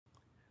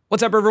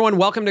What's up, everyone?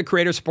 Welcome to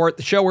Creator Support,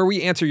 the show where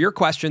we answer your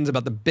questions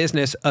about the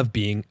business of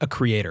being a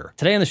creator.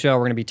 Today on the show, we're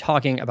going to be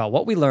talking about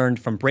what we learned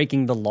from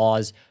breaking the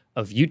laws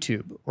of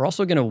YouTube. We're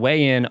also going to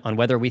weigh in on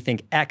whether we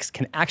think X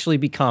can actually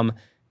become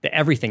the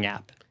everything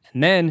app.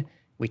 And then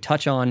we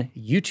touch on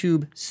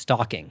YouTube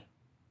stalking.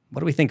 What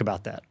do we think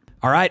about that?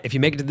 All right, if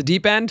you make it to the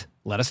deep end,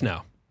 let us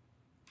know.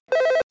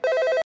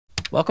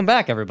 Welcome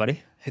back,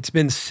 everybody. It's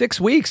been 6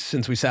 weeks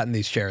since we sat in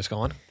these chairs,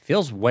 Colin.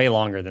 Feels way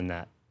longer than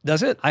that.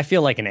 Does it? I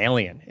feel like an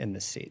alien in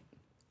this seat.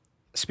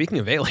 Speaking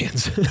of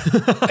aliens.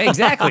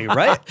 Exactly,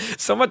 right?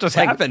 So much has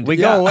happened. We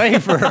go away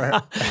for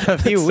a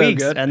few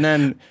weeks and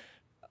then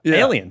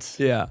aliens.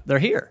 Yeah. They're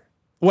here.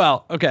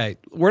 Well, okay,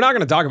 we're not going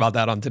to talk about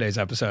that on today's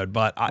episode,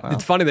 but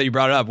it's funny that you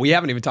brought it up. We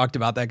haven't even talked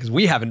about that because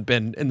we haven't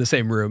been in the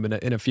same room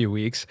in a few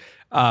weeks.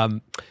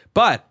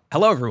 But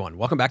hello, everyone.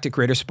 Welcome back to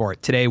Creator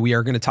Support. Today, we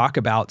are going to talk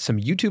about some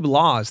YouTube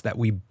laws that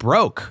we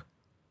broke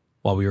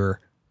while we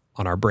were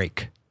on our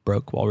break.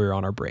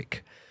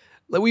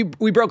 We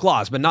broke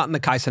laws, but not in the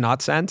Kai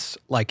Cenat sense,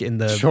 like in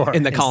the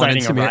Colin and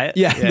Samir.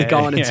 The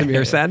Colin and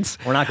Samir sense.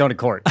 We're not going to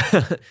court.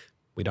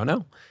 We don't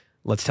know.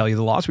 Let's tell you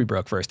the laws we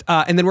broke first.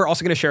 And then we're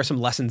also going to share some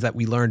lessons that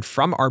we learned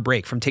from our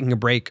break, from taking a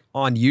break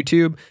on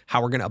YouTube,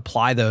 how we're going to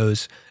apply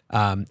those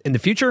in the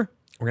future.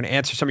 We're going to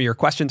answer some of your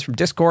questions from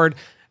Discord.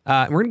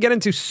 And we're going to get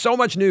into so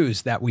much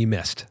news that we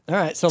missed. All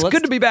right. So it's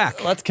good to be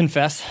back. Let's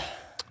confess.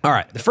 All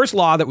right. The first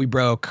law that we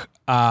broke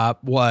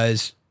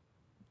was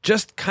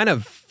just kind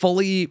of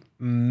fully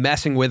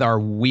messing with our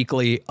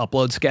weekly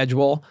upload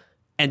schedule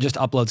and just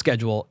upload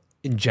schedule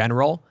in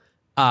general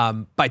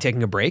by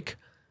taking a break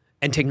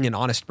and taking an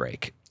honest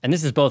break. And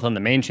this is both on the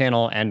main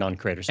channel and on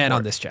Creator Support. And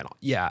on this channel,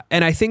 yeah.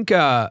 And I think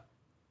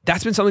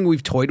that's been something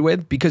we've toyed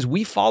with because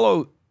we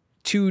follow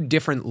two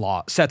different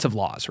sets of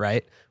laws,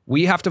 right?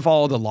 We have to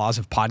follow the laws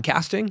of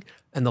podcasting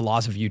and the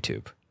laws of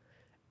YouTube.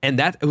 And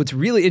what's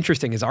really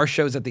interesting is our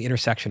show's at the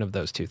intersection of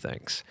those two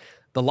things.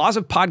 The laws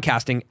of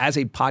podcasting as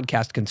a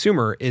podcast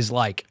consumer is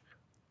like,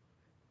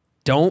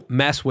 don't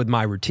mess with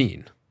my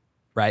routine,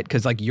 right?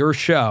 Because like your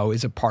show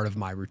is a part of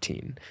my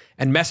routine.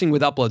 And messing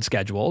with upload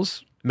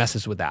schedules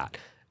messes with that.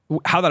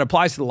 How that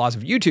applies to the laws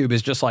of YouTube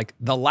is just like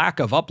the lack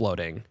of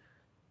uploading,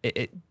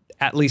 it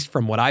at least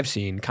from what I've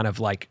seen, kind of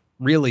like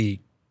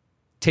really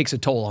takes a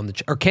toll on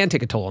or can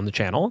take a toll on the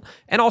channel,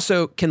 and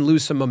also can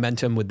lose some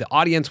momentum with the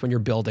audience when you're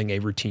building a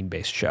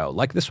routine-based show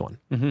like this one.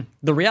 Mm-hmm.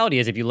 The reality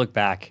is, if you look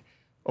back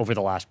over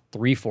the last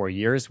 3-4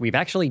 years, we've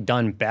actually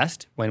done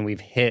best when we've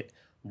hit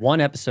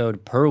one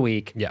episode per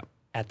week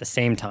at the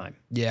same time.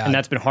 Yeah. And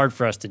that's been hard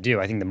for us to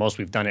do. I think the most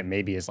we've done it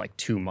maybe is like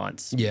 2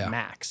 months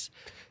max.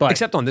 But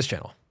except on this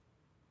channel.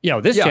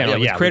 This channel,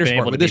 with Creator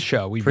Support, with this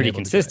show, we've pretty been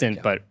able consistent,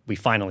 to do it, but we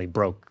finally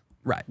broke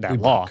that we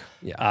law.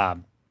 Yeah.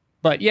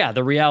 But yeah,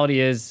 the reality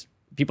is,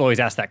 people always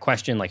ask that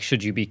question, like,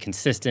 should you be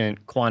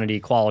consistent, quantity,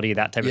 quality,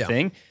 that type of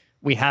thing?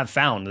 We have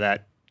found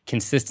that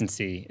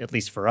consistency, at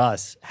least for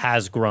us,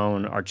 has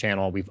grown our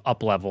channel. We've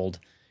up-leveled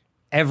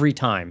every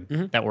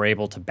time that we're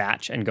able to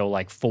batch and go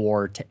like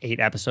 4 to 8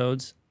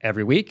 episodes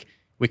every week.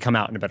 We come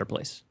out in a better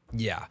place.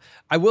 Yeah.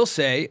 I will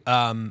say,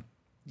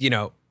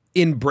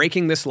 in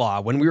breaking this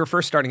law, when we were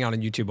first starting out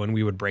on YouTube, when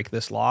we would break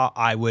this law,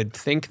 I would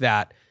think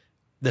that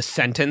the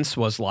sentence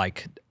was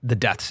like the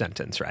death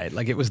sentence, right?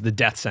 Like it was the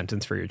death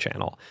sentence for your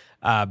channel.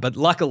 But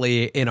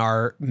luckily, in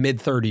our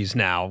mid-30s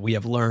now, we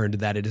have learned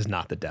that it is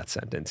not the death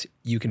sentence.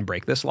 You can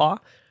break this law.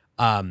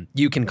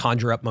 You can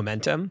conjure up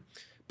momentum.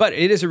 But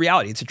it is a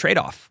reality. It's a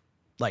trade-off.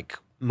 Like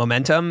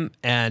momentum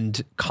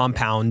and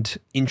compound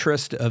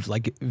interest of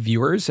like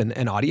viewers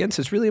and audience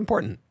is really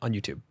important on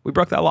YouTube. We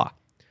broke that law.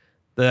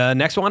 The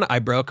next one I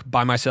broke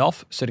by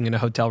myself, sitting in a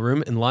hotel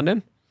room in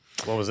London.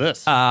 What was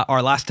this?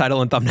 Our last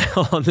title and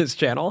thumbnail on this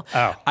channel.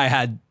 Oh.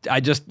 I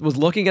just was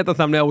looking at the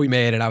thumbnail we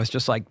made and I was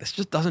just like, this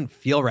just doesn't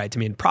feel right to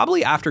me. And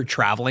probably after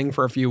traveling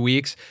for a few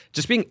weeks,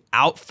 just being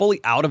fully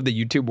out of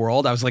the YouTube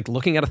world, I was like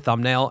looking at a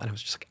thumbnail and I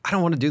was just like, I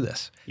don't want to do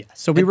this. Yeah.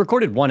 So we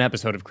recorded one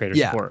episode of Creator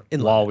Support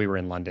while we were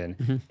in London.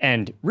 Mm-hmm.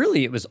 And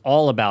really it was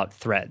all about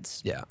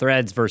threads. Yeah.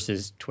 Threads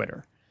versus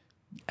Twitter.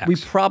 X. We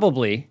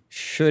probably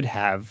should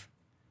have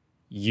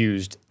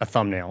used a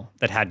thumbnail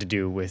that had to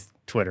do with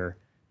Twitter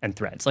and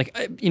threads. Like,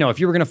 if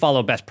you were going to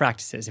follow best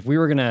practices, if we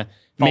were going to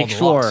make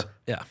sure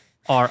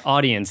our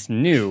audience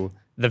knew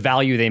the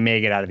value they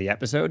may get out of the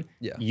episode,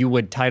 you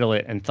would title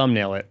it and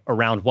thumbnail it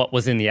around what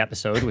was in the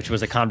episode, which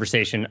was a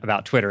conversation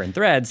about Twitter and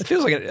threads. It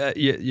feels like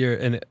you're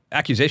an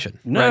accusation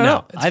no, right no,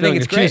 now. I think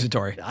it's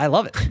accusatory. Great. I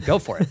love it. Go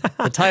for it.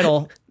 The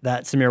title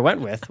that Samir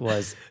went with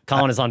was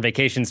Colin is on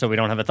vacation, so we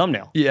don't have a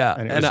thumbnail. Yeah.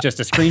 And it was just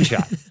a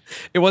screenshot.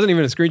 It wasn't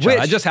even a screenshot.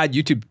 I just had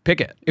YouTube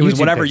pick it. It was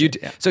whatever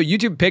YouTube. So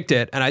YouTube picked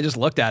it, and I just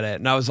looked at it,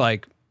 and I was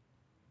like,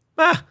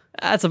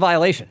 that's a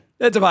violation.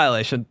 It's a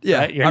violation.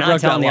 Yeah. Right? You're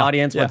not telling the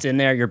audience what's in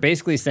there. You're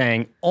basically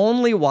saying,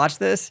 only watch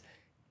this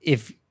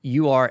if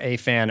you are a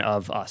fan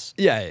of us.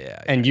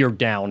 Yeah. And you're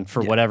down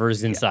for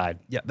whatever's inside.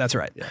 Yeah, that's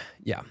right.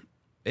 Yeah.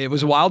 It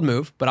was a wild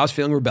move, but I was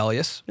feeling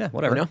rebellious. Yeah,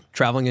 whatever.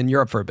 Traveling in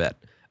Europe for a bit.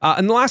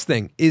 And the last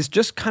thing is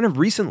just kind of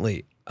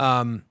recently,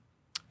 and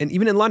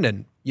even in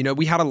London, You know,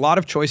 we had a lot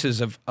of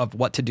choices of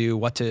what to do,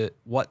 what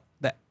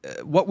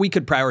we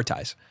could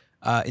prioritize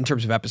in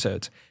terms of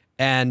episodes.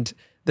 And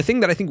the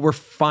thing that I think we're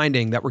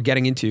finding that we're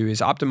getting into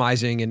is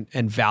optimizing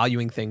and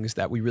valuing things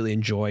that we really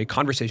enjoy,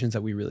 conversations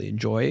that we really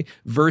enjoy,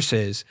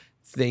 versus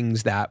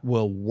things that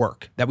will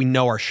work, that we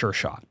know are sure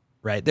shot,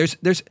 right? There's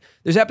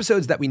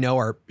episodes that we know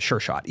are sure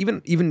shot,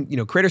 even you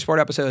know, creator sport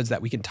episodes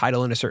that we can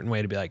title in a certain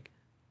way to be like,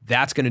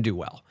 that's going to do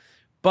well.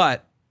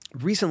 But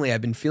recently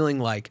I've been feeling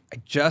like I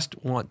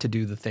just want to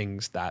do the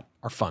things that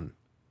are fun.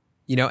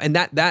 You know, and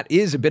that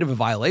is a bit of a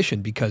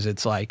violation because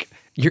it's like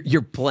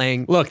you're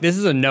playing. Look, this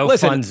is a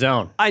fun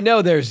zone. I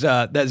know there's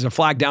a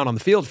flag down on the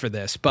field for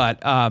this,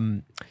 but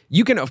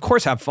you can of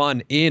course have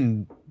fun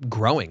in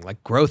growing.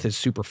 Like growth is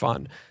super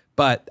fun,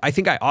 but I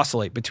think I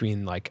oscillate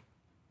between like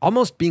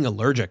almost being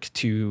allergic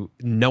to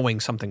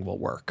knowing something will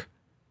work.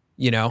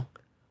 You know,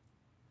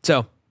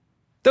 so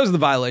those are the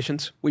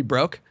violations we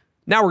broke.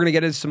 Now we're gonna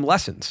get into some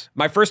lessons.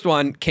 My first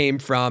one came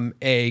from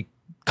a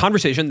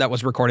conversation that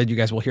was recorded, you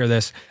guys will hear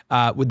this,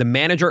 with the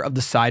manager of the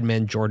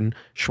Sidemen, Jordan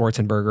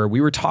Schwarzenberger. We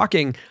were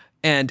talking,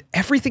 and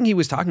everything he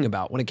was talking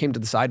about when it came to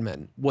the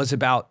Sidemen was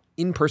about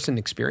in-person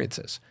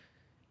experiences.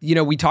 You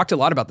know, we talked a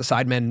lot about the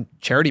Sidemen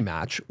charity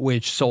match,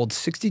 which sold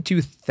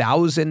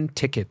 62,000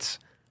 tickets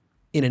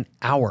in an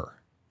hour.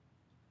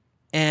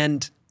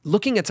 And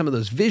looking at some of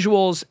those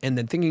visuals and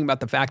then thinking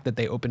about the fact that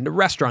they opened a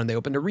restaurant, they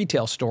opened a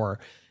retail store,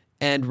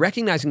 and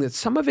recognizing that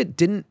some of it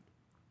didn't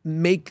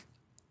make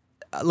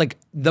like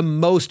the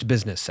most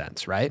business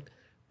sense, right?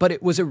 But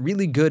it was a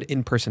really good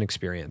in-person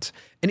experience.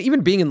 And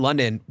even being in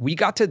London, we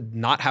got to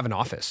not have an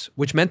office,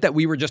 which meant that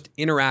we were just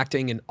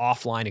interacting in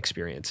offline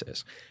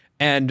experiences.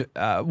 And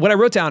what I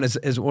wrote down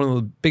is one of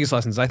the biggest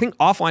lessons. I think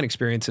offline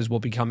experiences will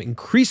become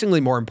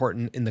increasingly more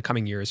important in the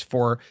coming years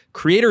for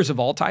creators of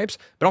all types,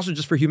 but also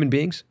just for human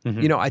beings. Mm-hmm.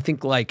 You know, I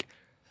think like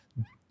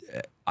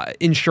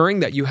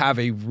ensuring that you have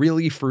a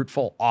really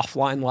fruitful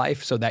offline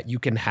life so that you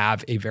can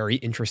have a very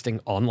interesting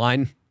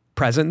online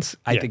presence,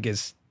 I think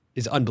is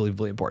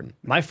unbelievably important.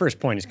 My first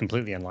point is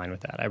completely in line with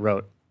that. I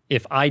wrote,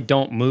 if I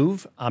don't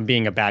move, I'm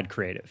being a bad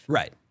creative.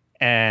 Right.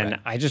 And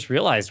I just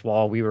realized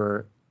while we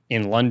were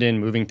in London,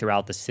 moving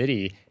throughout the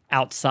city,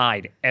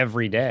 outside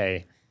every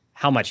day,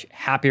 how much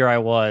happier I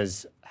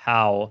was,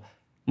 how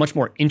much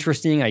more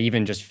interesting I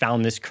even just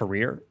found this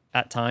career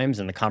at times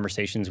and the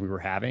conversations we were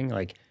having.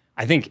 Like,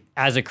 I think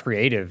as a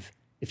creative,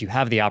 if you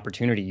have the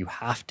opportunity, you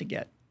have to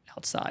get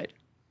outside.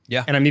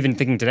 Yeah. And I'm even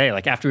thinking today,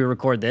 like after we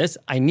record this,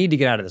 I need to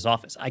get out of this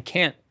office. I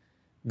can't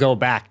go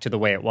back to the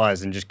way it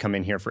was and just come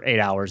in here for 8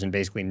 hours and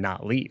basically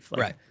not leave.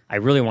 Like, right. I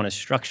really want to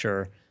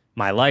structure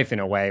my life in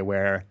a way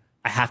where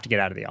I have to get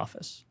out of the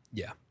office.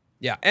 Yeah.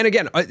 Yeah. And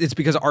again, it's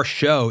because our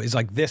show is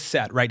like this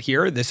set right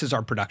here. This is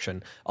our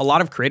production. A lot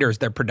of creators,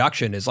 their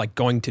production is like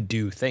going to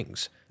do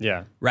things.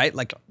 Yeah. Right?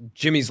 Like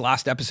Jimmy's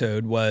last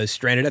episode was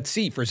stranded at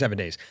sea for 7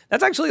 days.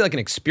 That's actually like an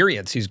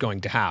experience he's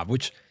going to have,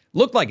 which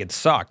looked like it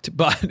sucked,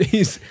 but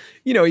he's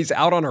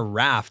out on a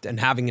raft and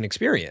having an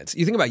experience.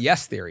 You think about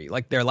Yes Theory,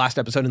 like their last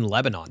episode in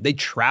Lebanon. They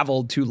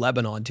traveled to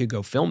Lebanon to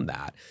go film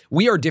that.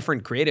 We are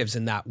different creatives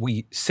in that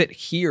we sit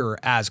here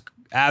as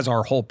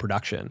our whole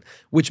production,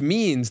 which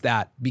means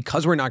that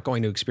because we're not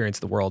going to experience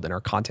the world in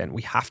our content,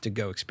 we have to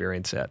go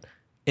experience it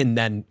and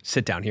then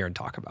sit down here and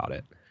talk about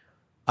it.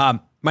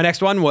 My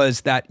next one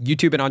was that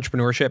YouTube and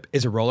entrepreneurship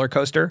is a roller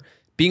coaster.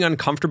 Being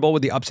uncomfortable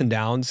with the ups and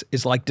downs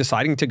is like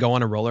deciding to go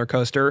on a roller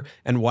coaster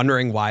and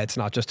wondering why it's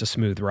not just a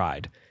smooth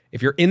ride.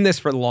 If you're in this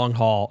for the long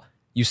haul,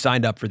 you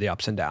signed up for the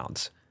ups and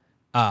downs.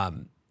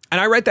 And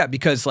I write that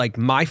because like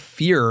my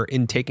fear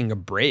in taking a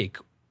break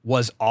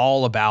was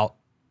all about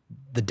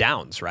the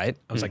downs, right?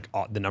 I was like,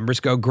 oh, the numbers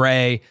go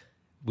gray,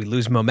 we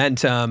lose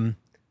momentum,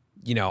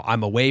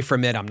 I'm away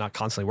from it, I'm not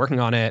constantly working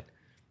on it.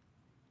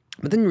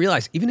 But then you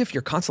realize, even if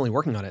you're constantly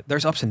working on it,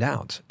 there's ups and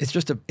downs. It's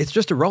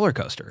just a roller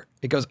coaster.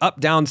 It goes up,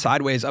 down,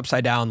 sideways,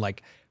 upside down.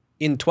 Like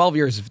in 12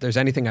 years, if there's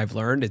anything I've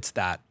learned, it's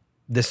that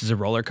this is a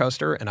roller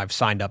coaster and I've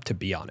signed up to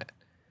be on it.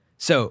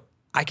 So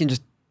I can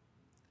just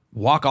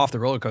walk off the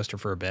roller coaster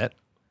for a bit,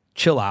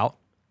 chill out,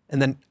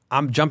 and then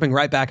I'm jumping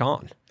right back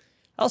on.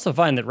 I also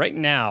find that right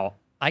now,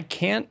 I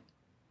can't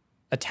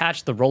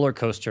attach the roller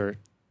coaster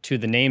to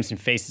the names and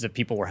faces of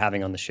people we're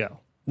having on the show.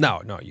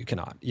 No, you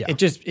cannot. Yeah. It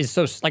just is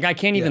so, like, I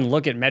can't even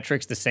look at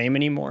metrics the same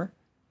anymore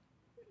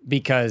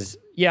because,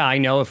 I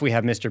know if we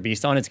have Mr.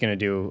 Beast on, it's going to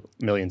do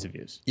millions of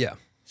views. Yeah.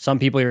 Some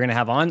people you're going to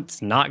have on,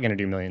 it's not going to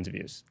do millions of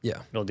views.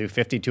 Yeah. It'll do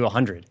 50 to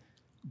 100.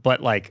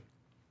 But, like,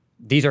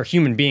 these are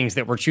human beings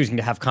that we're choosing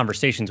to have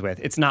conversations with.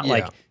 It's not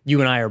like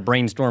you and I are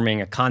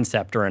brainstorming a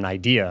concept or an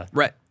idea.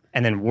 Right.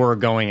 And then we're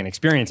going and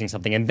experiencing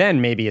something. And then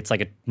maybe it's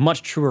like a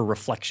much truer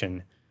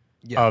reflection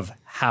of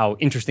how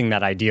interesting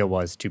that idea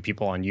was to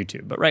people on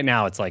YouTube. But right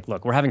now it's like,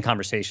 look, we're having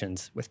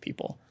conversations with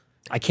people.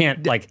 I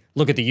can't like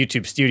look at the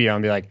YouTube studio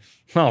and be like,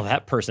 well,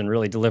 that person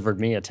really delivered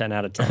me a 10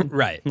 out of 10.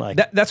 Right. Like,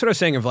 that's what I was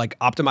saying of like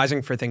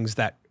optimizing for things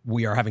that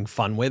we are having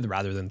fun with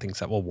rather than things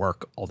that will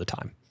work all the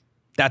time.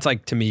 That's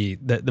like, to me,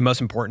 the most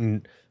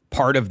important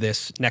part of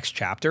this next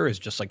chapter is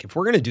just like, if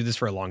we're going to do this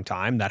for a long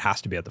time, that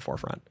has to be at the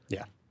forefront.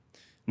 Yeah.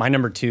 My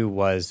number 2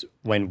 was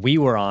when we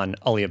were on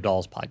Ali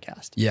Abdaal's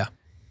podcast. Yeah.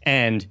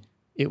 And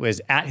it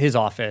was at his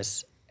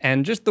office,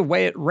 and just the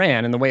way it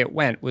ran and the way it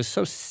went was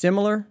so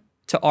similar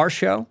to our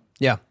show.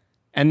 Yeah.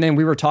 And then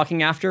we were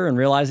talking after and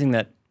realizing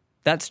that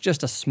that's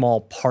just a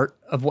small part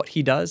of what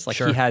he does. Like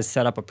he has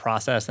set up a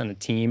process and a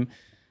team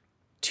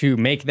to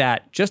make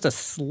that just a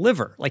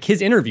sliver. Like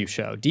his interview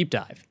show, Deep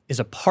Dive,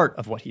 is a part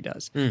of what he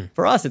does.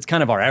 For us, it's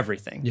kind of our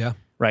everything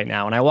right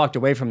now. And I walked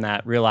away from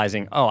that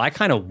realizing, oh, I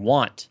kind of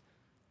want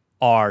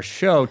our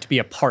show to be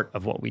a part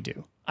of what we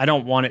do. I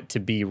don't want it to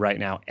be right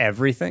now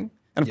everything.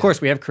 And of course,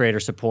 we have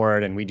creator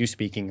support and we do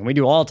speaking and we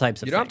do all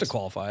types of things. You don't have to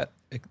qualify it.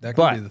 That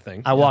could be the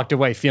thing. I walked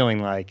away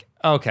feeling like,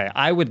 okay,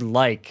 I would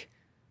like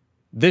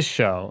this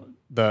show,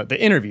 the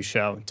interview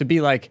show, to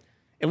be like,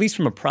 at least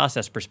from a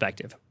process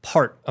perspective,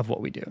 part of what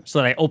we do, so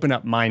that I open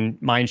up mind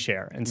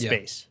share and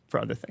space for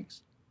other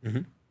things.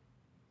 Mm-hmm.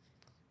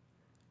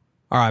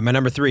 All right, my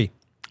number 3.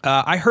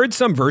 I heard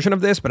some version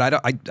of this, but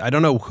I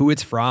don't know who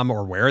it's from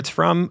or where it's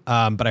from,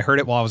 but I heard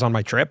it while I was on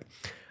my trip.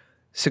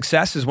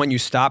 Success is when you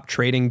stop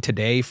trading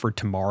today for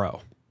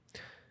tomorrow.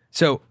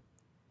 So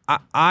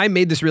I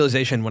made this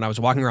realization when I was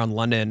walking around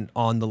London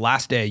on the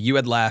last day. You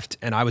had left,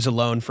 and I was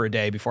alone for a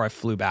day before I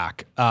flew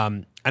back.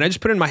 And I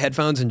just put in my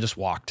headphones and just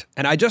walked.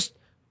 And I just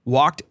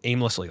walked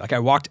aimlessly. Like I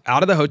walked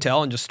out of the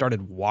hotel and just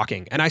started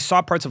walking. And I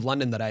saw parts of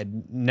London that I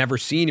had never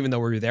seen, even though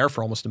we were there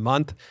for almost a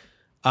month.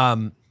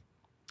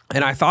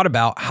 And I thought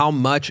about how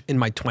much in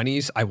my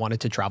 20s I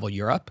wanted to travel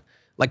Europe.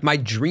 Like my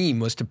dream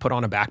was to put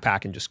on a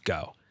backpack and just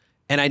go.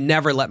 And I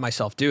never let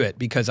myself do it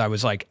because I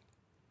was like,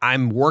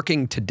 I'm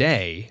working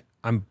today.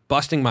 I'm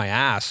busting my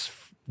ass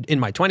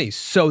in my 20s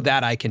so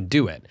that I can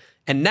do it.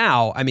 And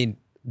now, I mean,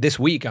 this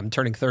week I'm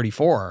turning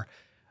 34.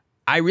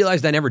 I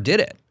realized I never did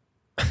it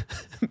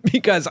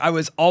because I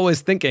was always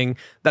thinking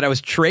that I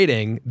was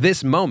trading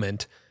this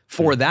moment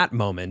for that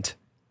moment.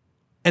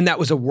 And that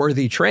was a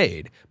worthy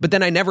trade. But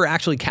then I never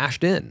actually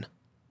cashed in.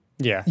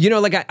 Yeah. You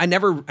know, like I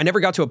never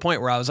got to a point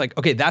where I was like,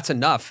 okay, that's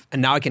enough.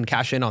 And now I can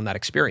cash in on that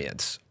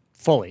experience.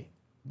 Fully.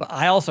 But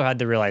I also had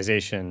the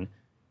realization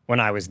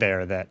when I was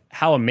there that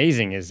how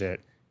amazing is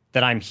it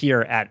that I'm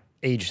here at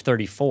age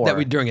 34 that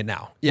we're doing it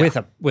now with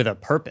a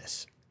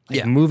purpose,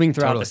 like moving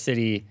throughout the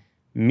city,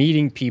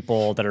 meeting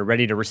people that are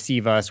ready to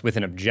receive us with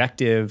an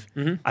objective.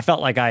 I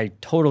felt like I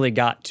totally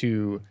got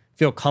to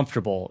feel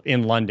comfortable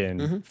in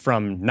London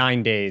from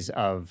 9 days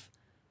of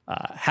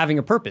having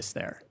a purpose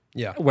there.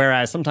 Yeah.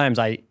 Whereas sometimes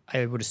I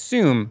would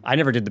assume, I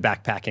never did the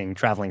backpacking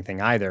traveling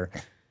thing either,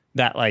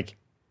 that like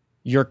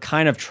you're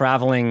kind of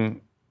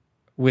traveling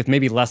with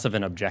maybe less of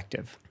an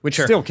objective, which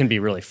still can be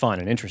really fun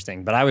and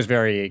interesting. But I was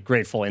very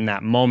grateful in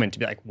that moment to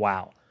be like,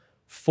 wow,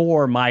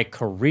 for my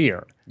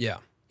career,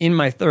 in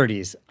my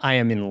 30s, I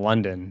am in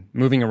London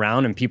moving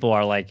around and people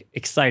are like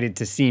excited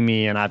to see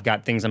me and I've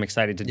got things I'm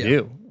excited to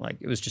do. Like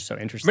it was just so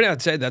interesting. I mean,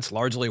 I'd say that's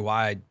largely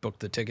why I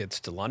booked the tickets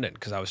to London,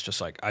 because I was just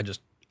like,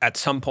 at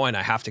some point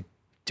I have to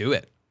do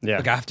it. Yeah.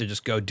 Like I have to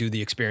just go do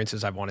the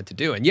experiences I've wanted to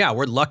do. And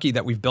we're lucky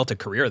that we've built a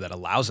career that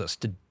allows us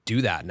to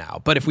do that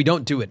now. But if we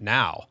don't do it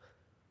now,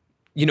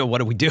 you know,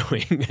 what are we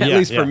doing? At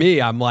least for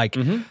me, I'm like,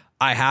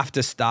 I have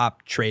to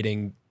stop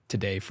trading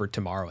today for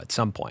tomorrow at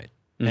some point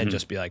and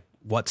just be like,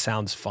 what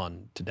sounds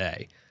fun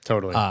today?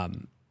 Totally.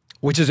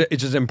 Which is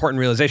an important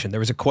realization. There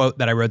was a quote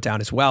that I wrote down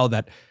as well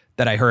that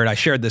I heard. I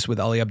shared this with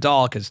Ali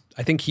Abdaal because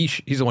I think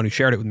he's the one who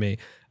shared it with me.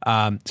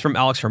 It's from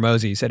Alex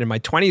Hormozi. He said, in my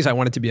 20s, I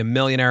wanted to be a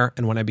millionaire.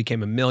 And when I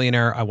became a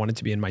millionaire, I wanted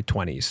to be in my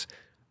 20s.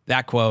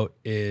 That quote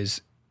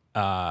is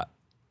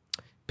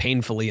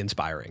painfully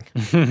inspiring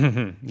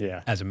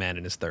as a man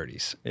in his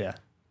 30s. Yeah.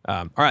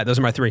 All right, those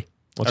are my 3.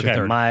 What's your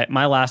third?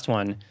 My last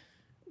one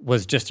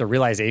was just a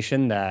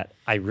realization that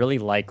I really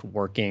like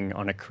working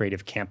on a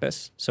creative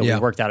campus. So we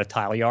worked out at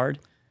Tile Yard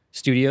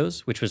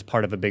Studios, which was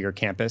part of a bigger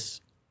campus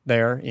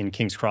there in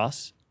King's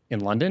Cross in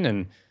London.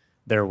 And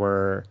there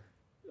were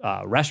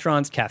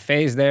restaurants,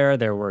 cafes there.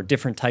 There were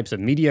different types of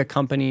media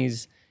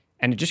companies.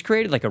 And it just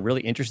created like a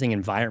really interesting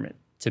environment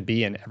to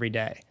be in every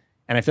day.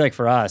 And I feel like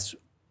for us,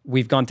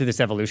 we've gone through this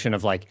evolution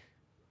of like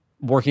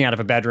working out of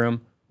a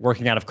bedroom,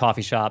 working out of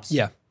coffee shops,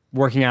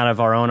 working out of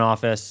our own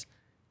office.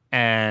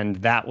 And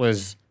that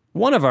was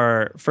one of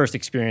our first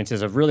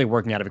experiences of really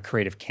working out of a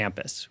creative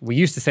campus. We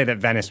used to say that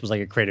Venice was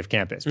like a creative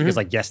campus because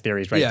like Yes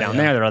Theory is right down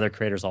there. There are other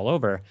creators all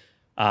over.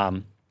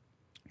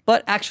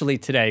 But actually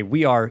today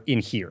we are in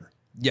here.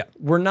 Yeah.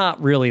 We're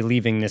not really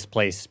leaving this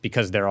place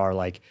because there are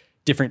like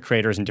different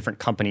creators and different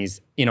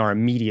companies in our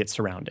immediate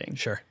surrounding.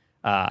 Sure.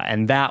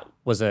 And that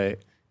was a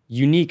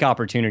unique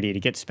opportunity to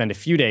get to spend a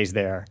few days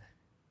there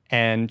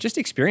and just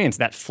experience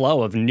that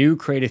flow of new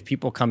creative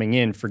people coming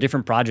in for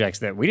different projects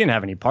that we didn't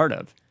have any part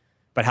of.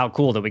 But how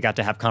cool that we got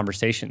to have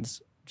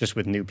conversations just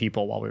with new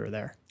people while we were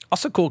there.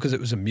 Also cool because it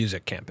was a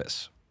music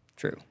campus.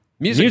 True.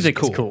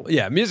 Music is cool.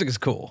 Yeah, music is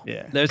cool.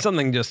 Yeah. There's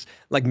something just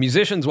like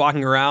musicians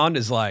walking around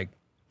is like,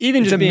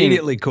 even just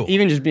immediately cool.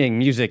 Even just being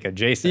music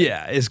adjacent.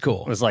 Yeah, is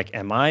cool. It was like,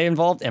 am I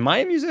involved? Am I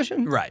a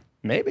musician? Right.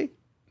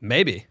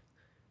 Maybe.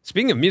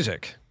 Speaking of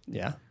music.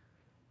 Yeah.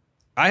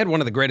 I had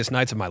one of the greatest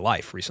nights of my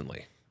life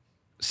recently.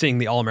 seeing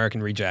the All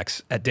American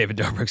Rejects at David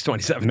Dobrik's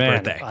 27th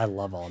Man, birthday. I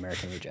love All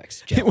American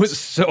Rejects. It was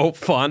so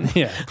fun.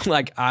 Yeah.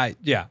 Like I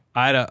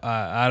don't know.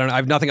 I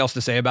have nothing else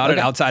to say about it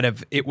outside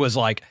of it was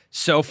like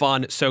so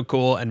fun, so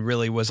cool, and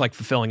really was like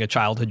fulfilling a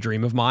childhood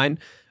dream of mine.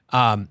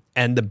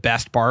 And the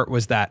best part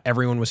was that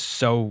everyone was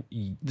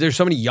there's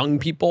so many young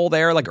people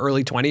there, like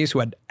early 20s, who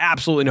had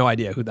absolutely no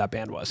idea who that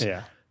band was.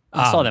 Yeah.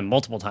 I saw them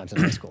multiple times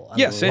in high school.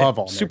 I love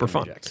All American super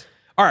fun. Rejects.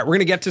 All right, we're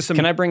gonna get to some.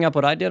 Can I bring up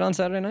what I did on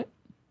Saturday night?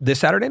 This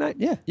Saturday night?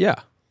 Yeah. Yeah.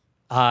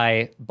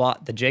 I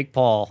bought the Jake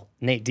Paul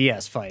Nate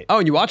Diaz fight. Oh,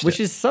 and you watched it?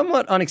 Which is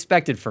somewhat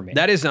unexpected for me.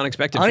 That is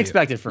unexpected.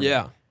 Unexpected for me.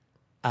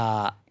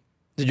 Yeah.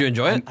 Did you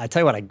enjoy it? I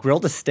tell you what, I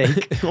grilled a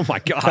steak. Oh my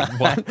God!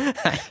 What?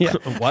 Yeah.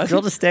 What?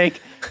 Grilled a steak,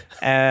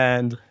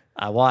 and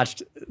I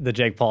watched the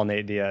Jake Paul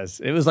Nate Diaz.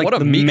 It was like What a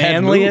the meathead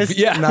manliest move.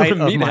 Yeah, night what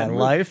a of my meathead move.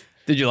 life.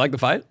 Did you like the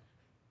fight?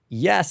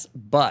 Yes,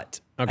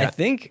 but Okay. I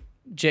think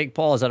Jake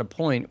Paul is at a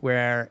point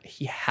where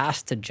he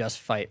has to just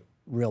fight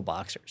real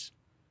boxers.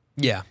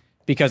 Yeah.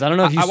 Because I don't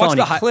know if you saw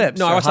any clips.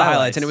 No, I or watched the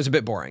highlights, and it was a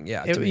bit boring.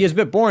 Yeah. It was a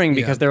bit boring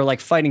because they were like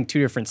fighting two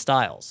different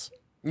styles.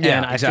 Yeah,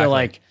 and I exactly. feel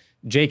like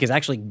Jake is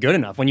actually good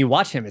enough. When you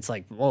watch him, it's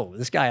like, whoa,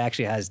 this guy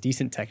actually has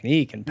decent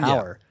technique and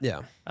power.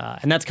 Yeah.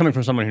 And that's coming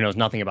from someone who knows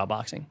nothing about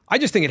boxing. I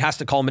just think it has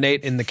to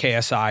culminate in the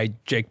KSI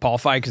Jake Paul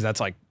fight because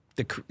that's like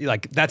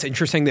that's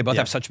interesting. They both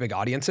have such big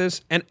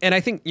audiences, and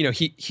I think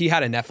he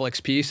had a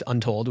Netflix piece,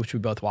 Untold, which we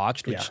both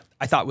watched, which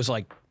I thought was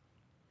like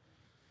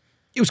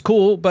it was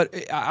cool, but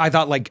I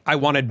thought like I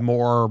wanted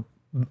more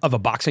of a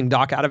boxing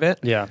doc out of it.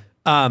 Yeah.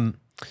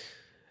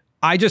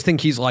 I just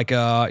think he's like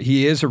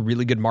he is a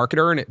really good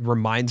marketer, and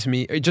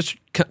it just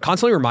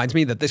constantly reminds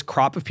me that this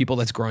crop of people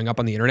that's growing up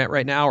on the internet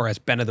right now, or as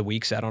Ben of the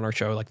Week said on our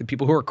show, like the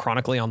people who are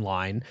chronically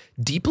online,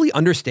 deeply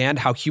understand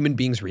how human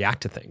beings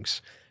react to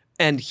things.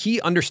 And he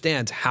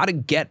understands how to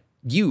get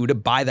you to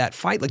buy that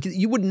fight. Like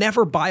you would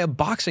never buy a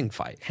boxing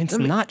fight. It's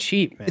not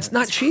cheap, man. It's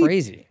not cheap.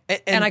 Crazy.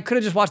 And I could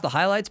have just watched the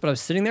highlights, but I was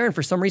sitting there and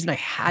for some reason I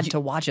had to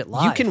watch it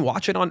live. You can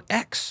watch it on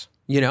X.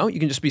 You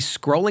can just be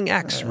scrolling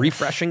X,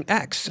 refreshing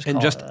X,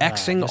 and just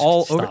Xing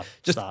all over.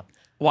 Just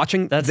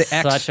watching That's the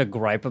X. such a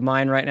gripe of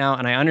mine right now,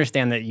 and I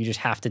understand that you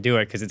just have to do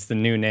it because it's the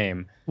new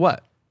name.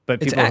 What?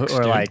 But It's people X, who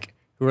are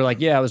dude. like,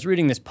 yeah, I was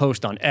reading this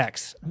post on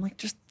X. I'm like,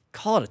 just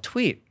call it a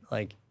tweet,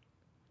 like,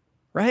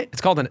 right?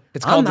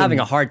 I'm having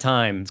a hard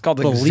time. It's called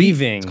the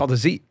believing. It's called the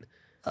Z.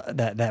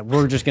 that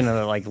we're just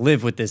gonna like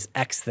live with this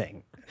X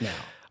thing now.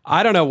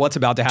 I don't know what's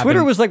about to happen.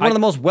 Twitter was like one of the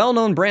most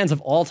well-known brands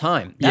of all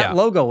time. That Yeah.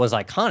 logo was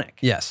iconic.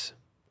 Yes.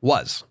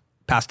 Was.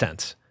 Past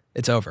tense.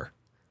 It's over.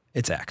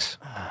 It's X.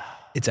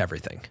 It's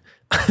everything.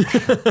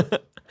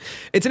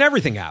 It's an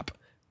everything app.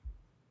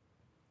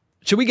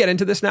 Should we get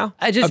into this now?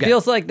 It just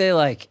feels like they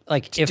like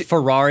if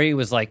Ferrari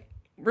was like,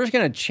 we're just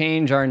gonna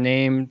change our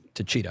name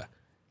to Cheetah.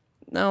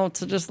 No,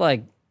 to just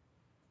like,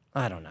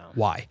 I don't know.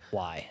 Why?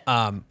 Why?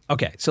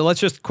 Okay, so let's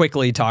just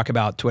quickly talk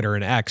about Twitter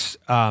and X.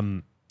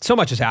 So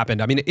much has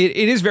happened. I mean, it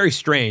is very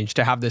strange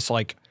to have this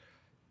like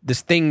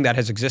this thing that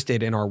has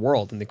existed in our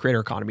world in the creator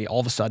economy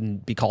all of a sudden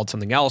be called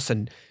something else.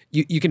 And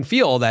you can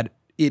feel that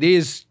it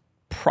is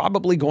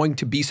probably going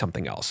to be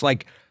something else.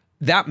 Like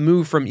that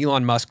move from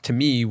Elon Musk to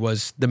me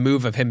was the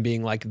move of him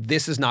being like,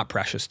 this is not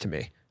precious to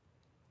me.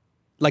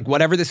 Like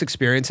whatever this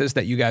experience is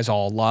that you guys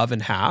all love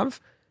and have,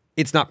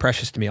 it's not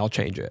precious to me. I'll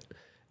change it.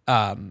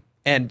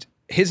 And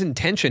his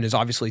intention is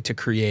obviously to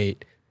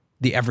create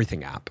the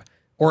everything app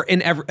or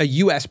a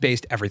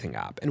US-based everything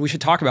app. And we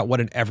should talk about what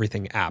an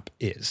everything app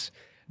is.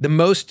 The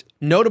most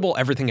notable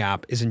everything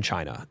app is in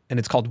China, and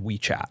it's called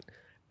WeChat.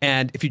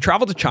 And if you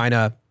travel to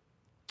China,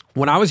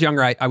 when I was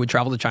younger, I would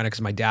travel to China because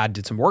my dad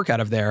did some work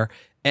out of there.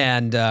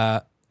 And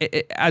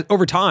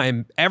over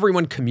time,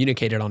 everyone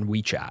communicated on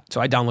WeChat. So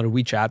I downloaded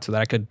WeChat so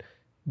that I could,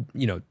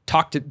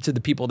 talk to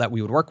the people that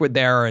we would work with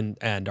there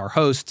and our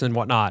hosts and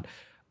whatnot.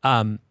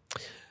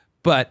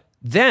 But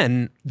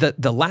then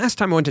the last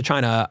time I went to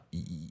China,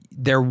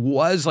 there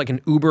was like an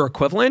Uber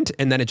equivalent,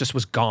 and then it just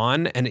was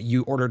gone, and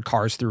you ordered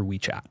cars through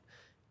WeChat.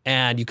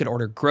 And you could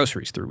order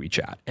groceries through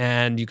WeChat,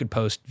 and you could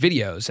post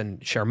videos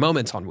and share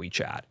moments on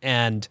WeChat,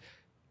 and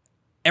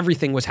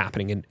everything was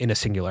happening in a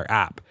singular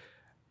app.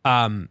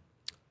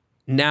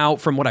 Now,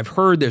 from what I've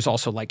heard, there's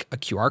also like a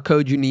QR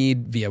code you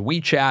need via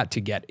WeChat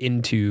to get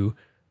into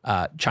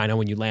China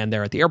when you land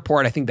there at the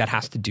airport. I think that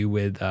has to do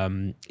with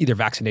either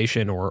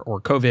vaccination or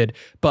COVID,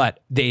 but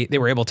they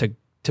were able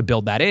to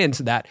build that in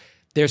so that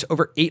there's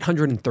over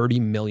 830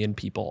 million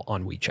people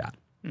on WeChat.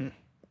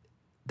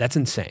 That's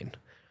insane.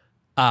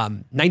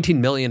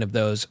 19 million of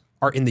those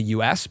are in the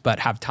US, but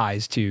have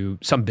ties to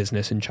some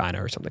business in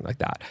China or something like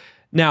that.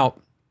 Now,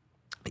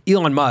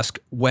 Elon Musk,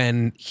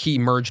 when he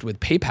merged with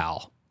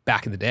PayPal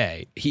back in the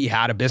day, he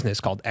had a business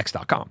called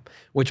X.com,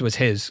 which was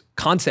his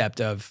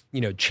concept of,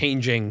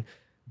 changing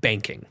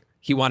banking.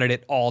 He wanted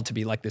it all to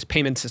be like this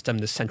payment system,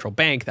 this central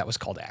bank that was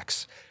called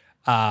X.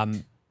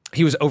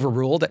 He was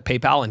overruled at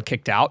PayPal and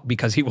kicked out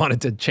because he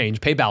wanted to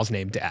change PayPal's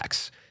name to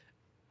X.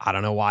 I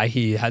don't know why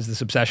he has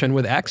this obsession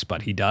with X,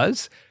 but he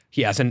does.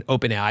 He has an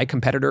OpenAI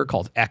competitor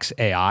called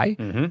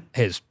XAI.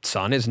 His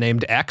son is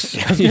named X.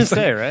 I was going to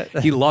say, right?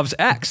 He loves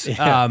X.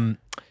 Yeah.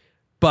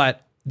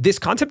 But this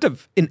concept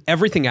of an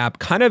everything app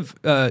kind of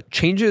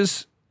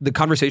changes the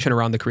conversation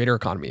around the creator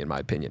economy, in my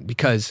opinion,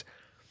 because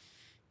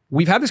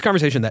we've had this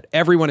conversation that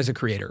everyone is a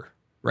creator,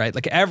 right?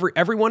 Like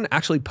everyone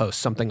actually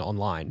posts something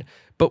online.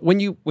 But when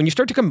you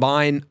start to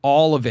combine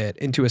all of it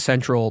into a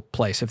central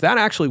place, if that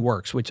actually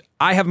works, which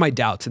I have my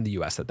doubts in the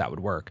US that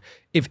would work,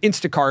 if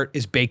Instacart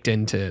is baked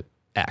into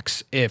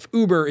X, if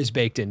Uber is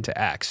baked into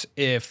X,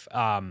 if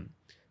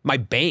my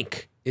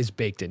bank is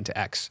baked into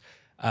X,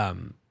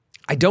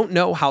 I don't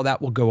know how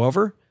that will go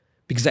over,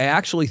 because I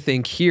actually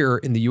think here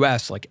in the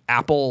US, like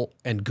Apple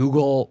and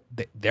Google,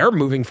 they're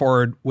moving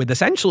forward with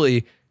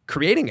essentially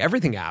creating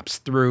everything apps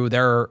through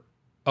their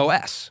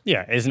OS.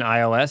 Yeah, isn't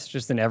iOS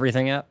just an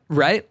everything app?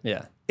 Right?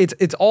 Yeah.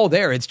 It's all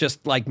there. It's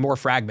just like more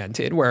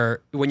fragmented,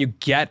 where when you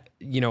get,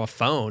 a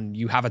phone,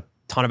 you have a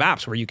ton of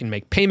apps where you can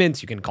make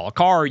payments, you can call a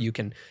car, you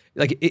can,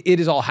 like, it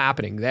is all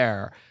happening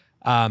there.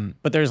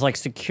 But there's like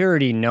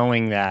security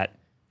knowing that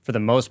for the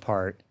most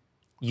part,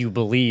 you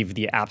believe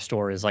the App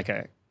Store is like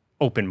a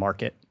open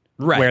market.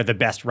 Right. Where the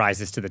best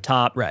rises to the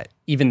top. Right.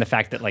 Even the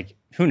fact that, like,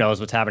 who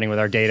knows what's happening with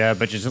our data,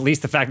 but just at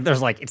least the fact that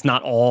there's, like, it's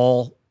not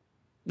all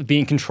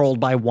being controlled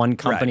by one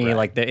company, right.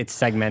 Like it's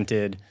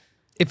segmented.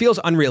 It feels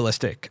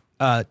unrealistic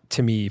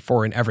to me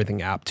for an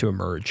everything app to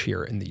emerge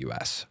here in the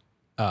US.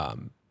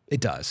 It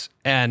does.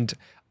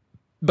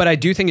 But I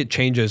do think it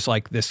changes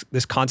like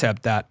this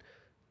concept that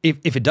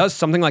if it does,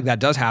 something like that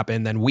does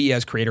happen, then we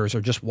as creators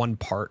are just one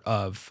part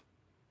of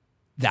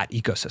that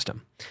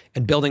ecosystem.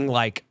 And building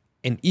like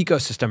an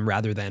ecosystem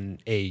rather than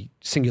a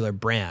singular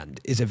brand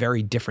is a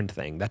very different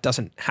thing. That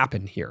doesn't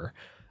happen here.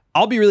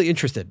 I'll be really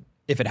interested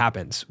if it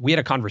happens. We had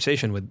a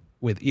conversation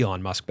with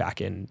Elon Musk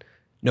back in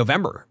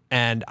November,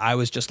 and I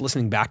was just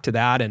listening back to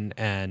that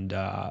and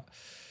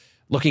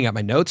looking at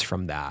my notes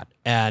from that.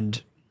 And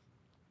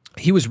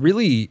he was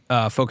really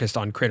focused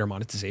on creator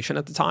monetization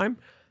at the time.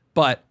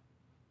 But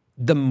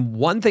the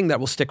one thing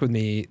that will stick with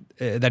me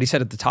that he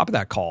said at the top of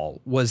that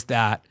call was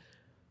that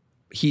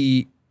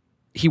he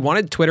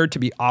wanted Twitter to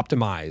be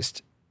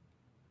optimized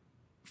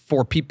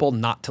for people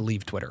not to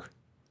leave Twitter.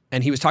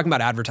 And he was talking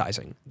about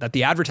advertising, that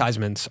the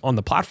advertisements on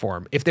the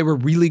platform, if they were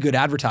really good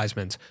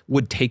advertisements,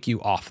 would take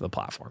you off the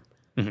platform,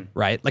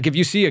 right? Like if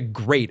you see a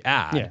great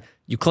ad,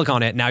 you click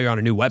on it, now you're on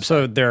a new website.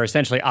 So they're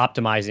essentially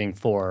optimizing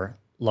for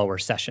lower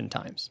session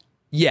times.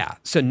 Yeah.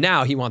 So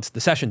now he wants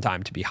the session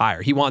time to be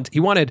higher. He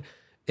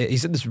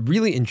said this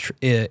really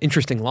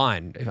interesting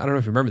line. I don't know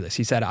if you remember this.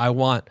 He said, I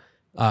want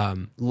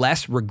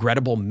less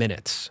regrettable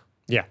minutes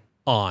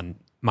on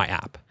my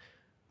app,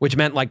 which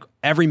meant like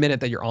every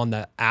minute that you're on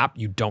the app,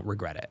 you don't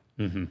regret it.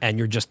 And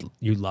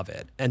you love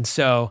it. And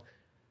so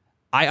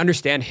I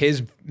understand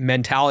his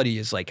mentality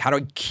is like, how do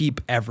I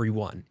keep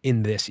everyone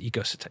in this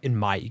ecosystem, in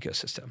my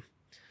ecosystem?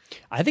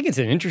 I think it's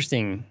an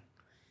interesting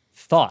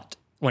thought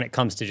when it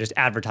comes to just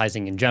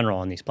advertising in general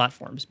on these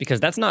platforms, because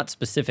that's not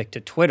specific to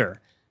Twitter,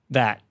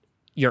 that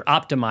you're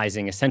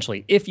optimizing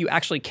essentially. If you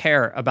actually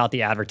care about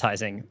the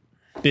advertising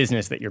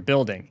business that you're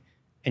building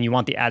and you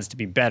want the ads to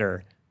be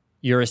better,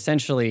 you're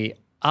essentially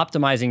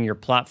optimizing your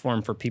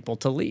platform for people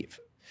to leave,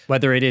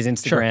 whether it is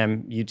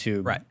Instagram,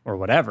 YouTube, or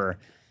whatever.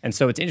 And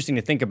so it's interesting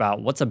to think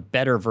about what's a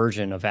better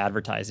version of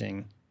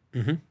advertising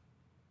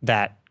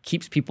that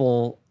keeps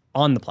people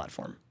on the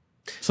platform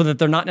so that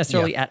they're not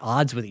necessarily at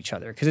odds with each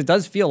other. Because it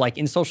does feel like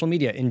in social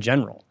media in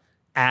general,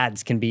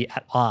 ads can be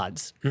at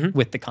odds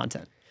with the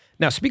content.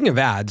 Now, speaking of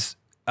ads,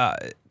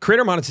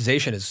 creator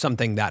monetization is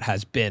something that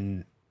has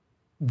been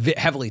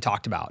heavily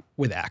talked about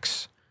with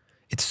X.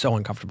 It's so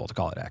uncomfortable to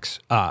call it X.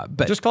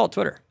 But just call it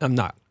Twitter. I'm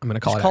not. I'm going to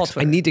call it X.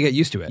 I need to get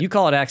used to it. You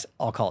call it X,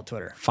 I'll call it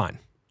Twitter. Fine.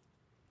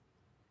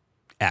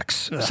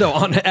 X. So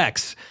on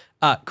X,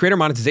 creator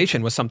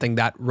monetization was something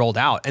that rolled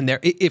out. And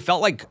it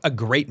felt like a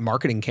great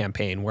marketing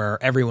campaign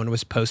where everyone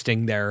was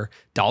posting their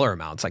dollar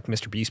amounts. Like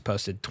Mr. Beast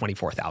posted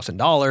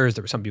 $24,000.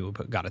 There were some people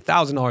who got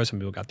 $1,000. Some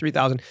people got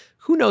 $3,000.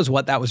 Who knows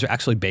what that was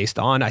actually based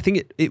on? I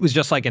think it was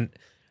just like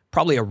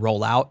probably a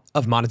rollout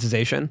of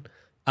monetization.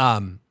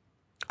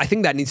 I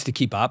think that needs to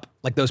keep up.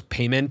 Like those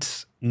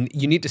payments,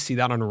 you need to see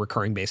that on a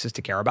recurring basis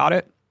to care about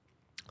it.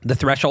 The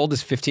threshold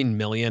is 15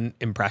 million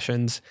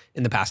impressions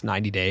in the past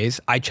 90 days.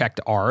 I checked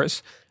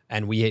ours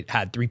and we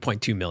had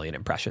 3.2 million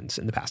impressions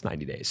in the past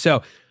 90 days.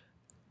 So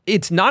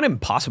it's not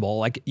impossible.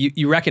 Like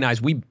you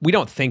recognize we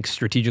don't think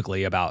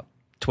strategically about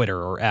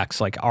Twitter or X,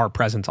 like our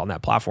presence on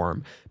that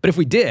platform. But if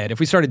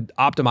we started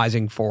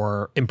optimizing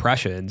for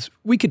impressions,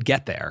 we could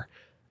get there.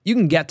 You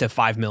can get to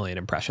 5 million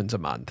impressions a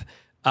month.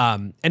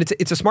 And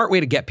it's a smart way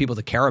to get people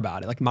to care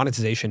about it. Like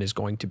monetization is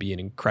going to be an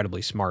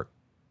incredibly smart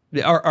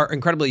or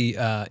incredibly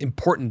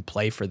important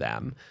play for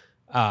them.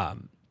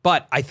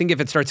 But I think if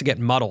it starts to get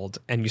muddled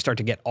and you start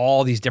to get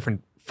all these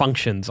different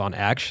functions on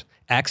X,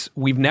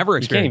 we've never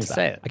experienced that.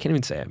 Say it. I can't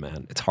even say it,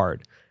 man. It's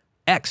hard.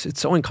 X, it's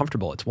so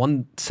uncomfortable. It's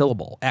one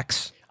syllable,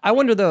 X. I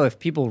wonder though if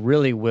people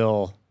really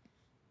will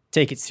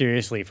take it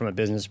seriously from a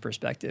business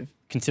perspective,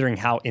 considering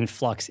how in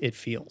flux it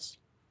feels.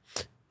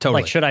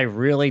 Totally. Like, should I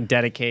really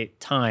dedicate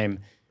time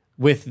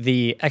with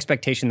the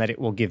expectation that it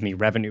will give me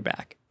revenue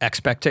back?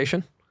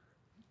 Expectation?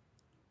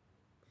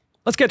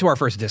 Let's get to our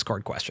first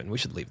Discord question. We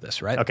should leave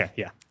this, right? Okay,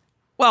 yeah.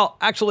 Well,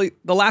 actually,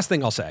 the last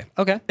thing I'll say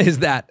is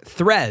that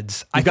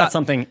Threads... I got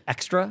something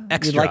extra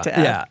you'd like to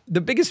add? Yeah.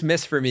 The biggest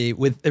miss for me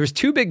there was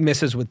two big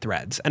misses with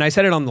Threads, and I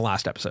said it on the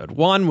last episode.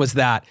 One was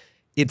that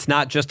it's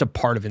not just a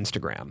part of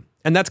Instagram.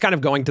 And that's kind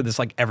of going to this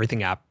like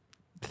everything app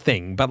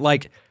thing. But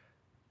like,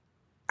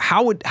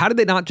 how did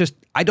they not just...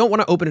 I don't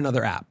want to open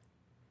another app.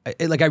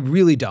 I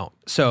really don't.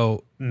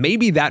 So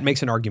maybe that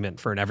makes an argument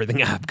for an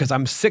everything app because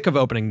I'm sick of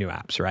opening new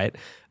apps, right?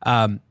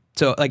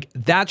 So like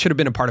that should have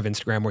been a part of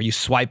Instagram where you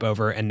swipe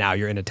over and now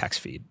you're in a text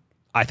feed.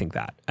 I think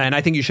that. And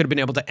I think you should have been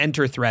able to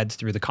enter Threads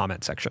through the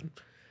comment section.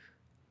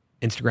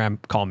 Instagram,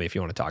 call me if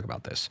you want to talk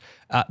about this.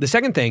 The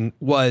second thing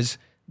was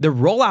the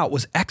rollout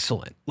was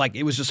excellent. Like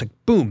it was just like,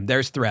 boom,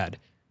 there's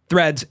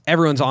Threads,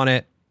 everyone's on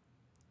it.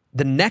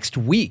 The next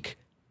week,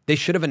 they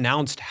should have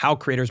announced how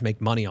creators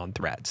make money on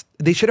Threads.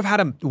 They should have had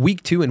a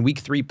week 2 and week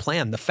 3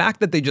 plan. The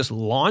fact that they just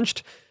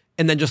launched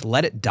and then just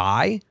let it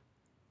die,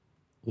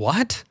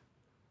 what?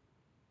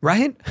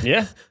 Right?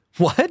 Yeah.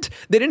 What?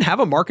 They didn't have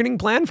a marketing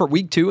plan for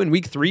week 2 and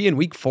week 3 and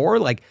week 4?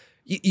 Like,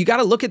 you got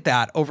to look at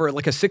that over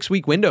like a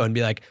 6-week window and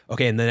be like,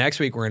 okay, and the next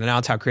week we're going to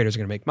announce how creators are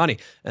going to make money.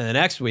 And the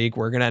next week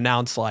we're going to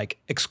announce like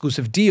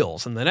exclusive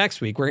deals. And the next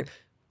week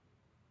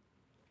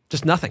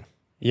just nothing.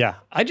 Yeah.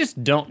 I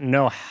just don't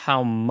know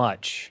how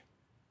much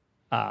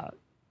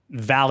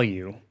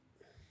value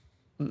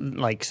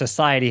like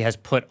society has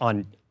put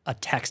on a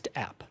text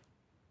app.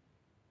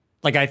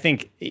 Like I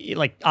think,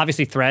 like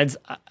obviously Threads,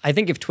 I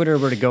think if Twitter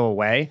were to go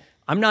away,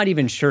 I'm not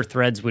even sure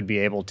Threads would be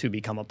able to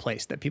become a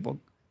place that people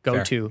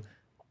go to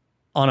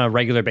on a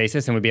regular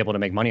basis and would be able to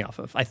make money off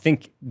of. I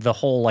think the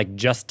whole like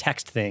just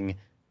text thing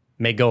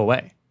may go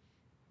away.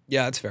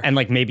 Yeah, that's fair. And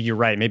like maybe you're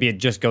right. Maybe it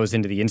just goes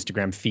into the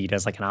Instagram feed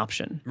as like an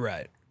option.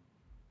 Right.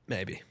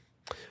 Maybe.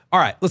 All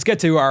right, let's get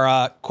to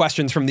our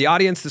questions from the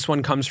audience. This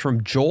one comes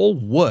from Joel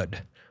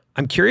Wood.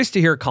 I'm curious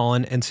to hear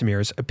Colin and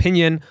Samir's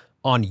opinion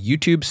on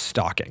YouTube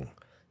stalking.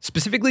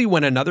 Specifically,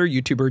 when another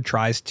YouTuber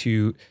tries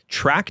to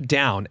track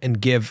down and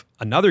give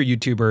another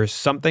YouTuber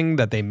something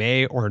that they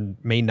may or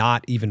may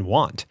not even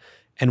want,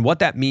 and what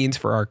that means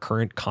for our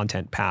current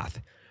content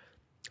path.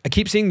 I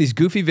keep seeing these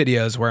goofy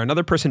videos where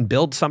another person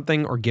builds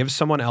something or gives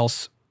someone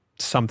else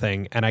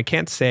something, and I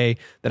can't say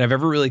that I've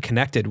ever really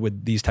connected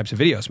with these types of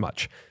videos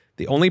much.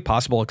 The only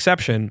possible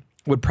exception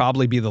would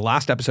probably be the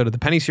last episode of the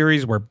Penny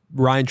series where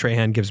Ryan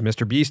Trahan gives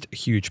Mr. Beast a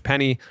huge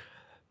penny,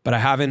 but I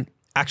haven't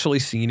actually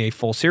seen a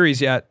full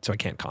series yet, so I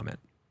can't comment.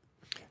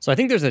 So I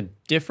think there's a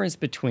difference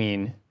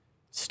between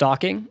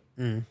stalking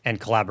and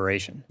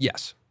collaboration.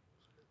 Yes.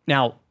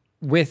 Now,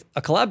 with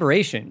a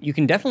collaboration, you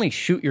can definitely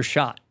shoot your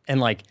shot and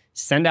like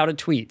send out a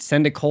tweet,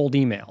 send a cold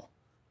email,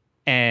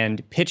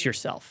 and pitch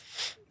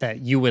yourself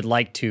that you would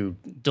like to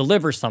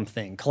deliver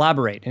something,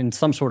 collaborate in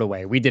some sort of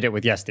way. We did it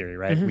with Yes Theory,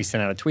 right? We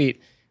sent out a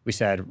tweet. We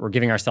said, we're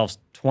giving ourselves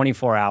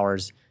 24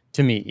 hours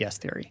to meet Yes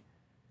Theory.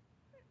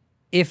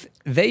 If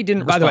they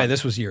didn't By the way,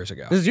 this was years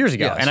ago. This was years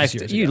ago. Yeah,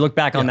 and you look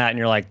back on that and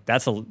you're like,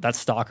 that's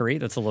stalkery.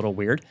 That's a little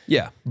weird.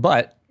 Yeah.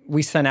 But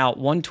we sent out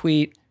one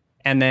tweet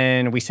and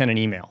then we sent an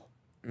email.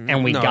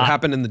 And it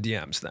happened in the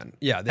DMs then.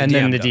 Yeah.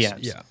 Then the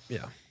DMs. Yeah.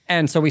 Yeah.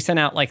 And so we sent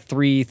out like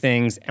 3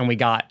 things and we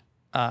got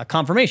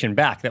confirmation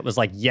back that was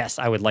like, yes,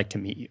 I would like to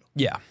meet you.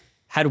 Yeah.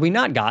 Had we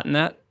not gotten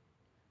that,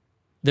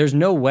 there's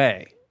no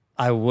way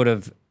I would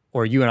have,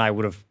 or you and I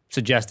would have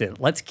suggested,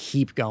 let's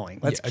keep going.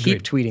 Let's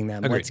keep tweeting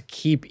them. Agreed. Let's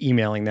keep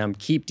emailing them,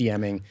 keep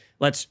DMing.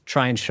 Let's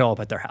try and show up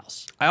at their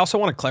house. I also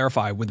want to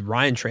clarify with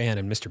Ryan Trahan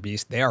and Mr.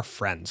 Beast, they are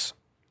friends.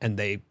 And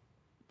they,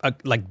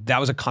 that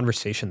was a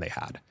conversation they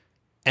had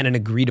and an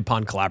agreed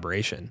upon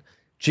collaboration.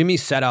 Jimmy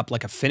set up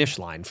like a finish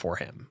line for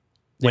him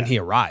when he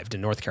arrived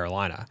in North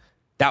Carolina.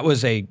 That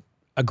was a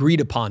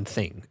agreed upon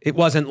thing. It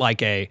wasn't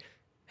like a,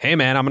 hey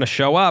man, I'm going to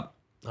show up.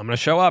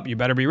 You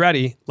better be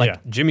ready.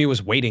 Jimmy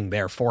was waiting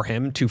there for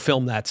him to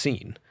film that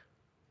scene.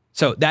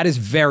 So that is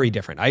very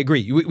different. I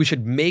agree. We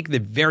should make the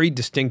very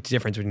distinct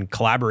difference between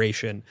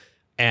collaboration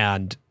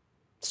and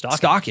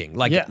stalking.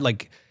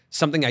 Like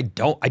something I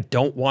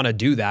don't want to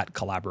do that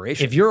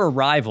collaboration. If your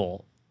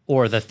arrival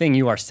or the thing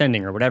you are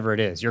sending or whatever it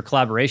is, your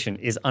collaboration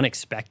is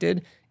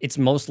unexpected, it's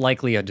most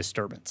likely a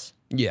disturbance.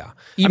 Yeah.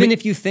 Even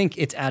if you think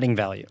it's adding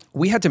value.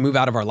 We had to move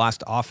out of our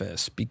last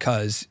office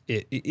because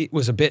it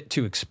was a bit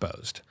too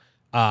exposed.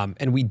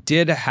 And we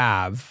did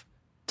have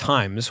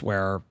times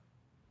where,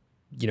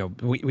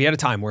 we had a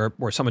time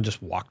where someone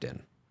just walked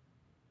in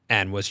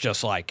and was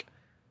just like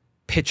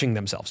pitching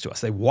themselves to us.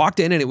 They walked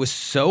in and it was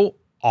so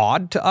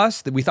odd to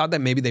us that we thought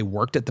that maybe they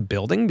worked at the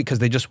building because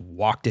they just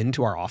walked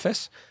into our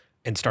office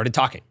and started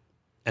talking.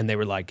 And they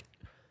were like,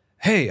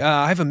 hey,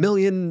 I have 1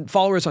 million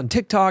followers on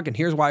TikTok and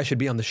here's why I should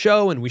be on the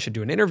show and we should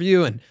do an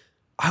interview. And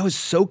I was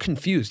so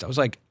confused. I was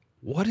like,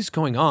 what is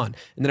going on?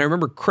 And then I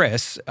remember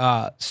Chris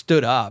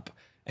stood up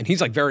and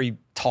he's like very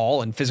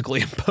tall and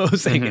physically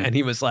imposing. And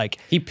he was like...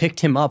 He picked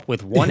him up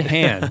with one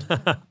hand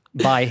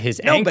by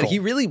his ankle. No, but he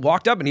really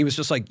walked up and he was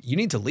just like, you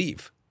need to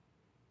leave.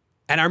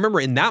 And I remember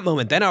in that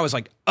moment, then I was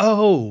like,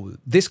 oh,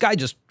 this guy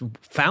just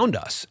found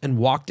us and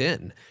walked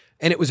in.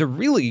 And it was a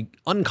really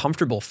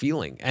uncomfortable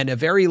feeling and a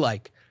very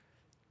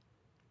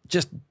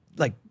just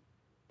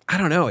I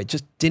don't know, it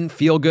just didn't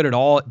feel good at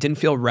all. It didn't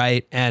feel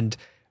right. And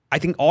I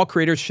think all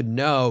creators should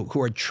know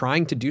who are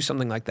trying to do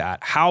something like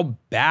that, how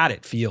bad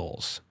it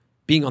feels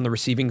being on the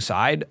receiving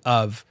side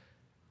of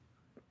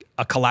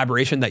a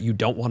collaboration that you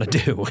don't want to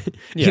do,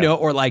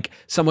 or like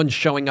someone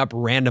showing up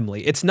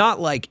randomly. It's not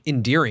like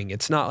endearing.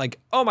 It's not like,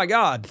 oh my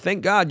God,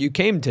 thank God you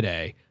came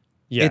today.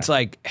 Yeah. It's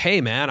like, hey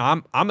man,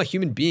 I'm a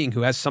human being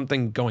who has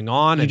something going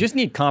on. You just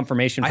need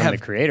confirmation from the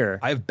creator.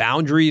 I have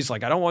boundaries.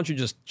 Like I don't want you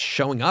just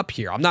showing up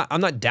here. I'm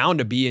not down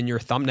to be in your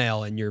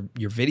thumbnail and your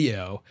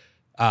video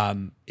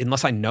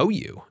unless I know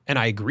you and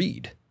I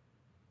agreed.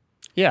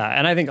 Yeah,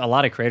 and I think a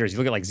lot of creators, you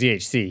look at like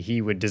ZHC,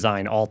 he would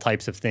design all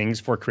types of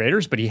things for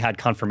creators, but he had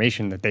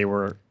confirmation that they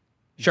were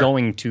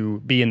going to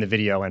be in the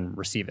video and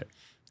receive it.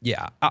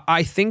 Yeah,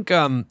 I think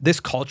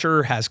this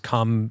culture has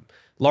come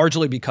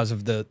largely because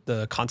of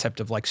the concept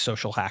of like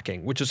social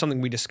hacking, which is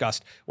something we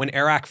discussed when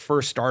Eric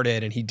first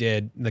started and he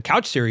did the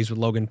Couch series with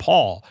Logan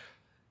Paul.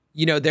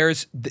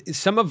 There's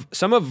some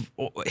of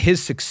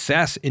his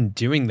success in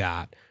doing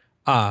that.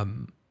 I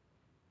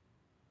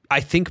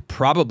think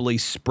probably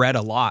spread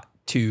a lot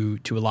to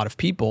a lot of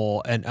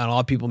people, and a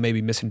lot of people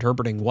maybe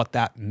misinterpreting what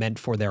that meant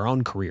for their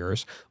own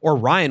careers. Or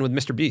Ryan with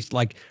Mr. Beast,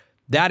 like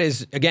that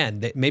is,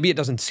 again, maybe it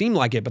doesn't seem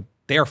like it, but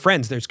they are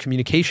friends. There's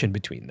communication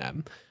between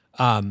them.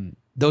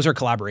 Those are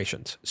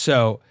collaborations.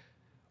 So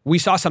we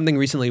saw something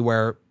recently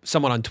where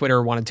someone on Twitter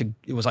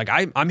it was like,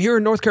 I'm here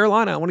in North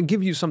Carolina. I want to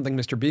give you something,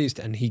 Mr. Beast.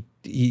 And he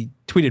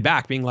tweeted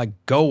back being like,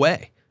 go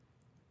away.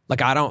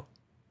 Like, I don't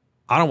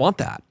want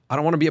that. I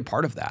don't want to be a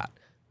part of that.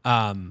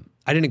 I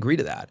didn't agree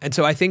to that. And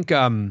so I think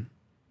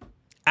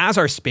as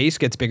our space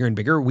gets bigger and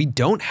bigger, we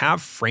don't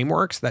have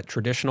frameworks that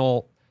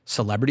traditional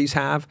celebrities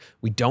have.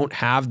 We don't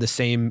have the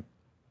same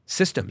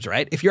systems,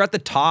 right? If you're at the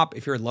top,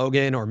 if you're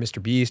Logan or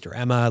Mr. Beast or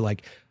Emma,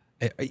 like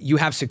you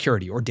have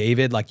security, or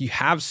David, like you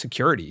have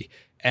security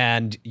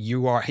and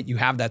you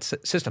have that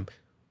system.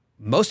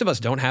 Most of us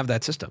don't have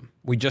that system.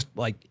 We just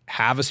like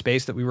have a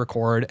space that we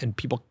record and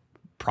people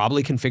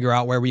probably can figure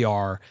out where we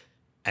are.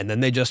 And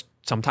then they just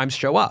sometimes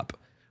show up.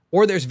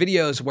 Or there's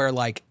videos where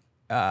like,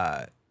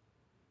 they're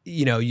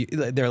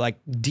like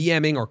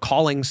DMing or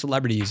calling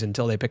celebrities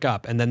until they pick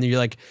up. And then you're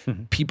like,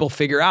 people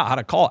figure out how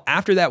to call.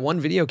 After that one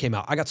video came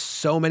out, I got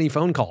so many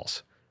phone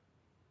calls.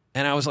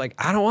 And I was like,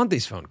 I don't want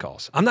these phone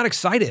calls. I'm not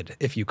excited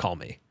if you call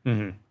me.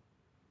 Mm-hmm.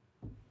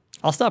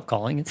 I'll stop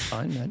calling. It's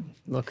fine, man.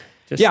 Look,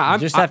 you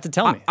just have to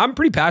tell me. I'm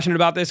pretty passionate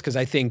about this because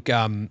I think,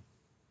 I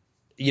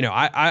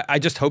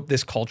just hope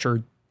this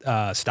culture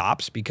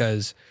stops,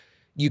 because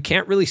you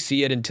can't really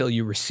see it until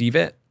you receive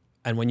it.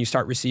 And when you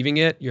start receiving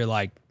it, you're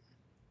like,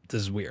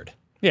 this is weird.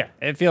 Yeah,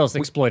 it feels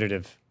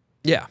exploitative.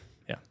 Yeah.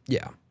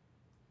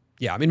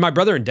 I mean, my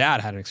brother and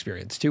dad had an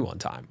experience too one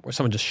time where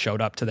someone just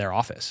showed up to their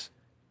office.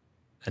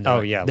 And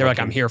they're like,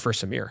 I'm here for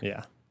Samir.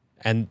 Yeah.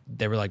 And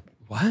they were like,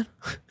 what?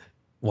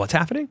 What's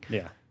happening?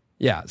 Yeah.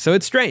 Yeah. So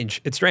it's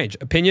strange.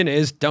 Opinion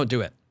is don't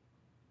do it.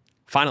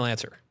 Final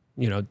answer.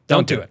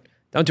 Don't do it.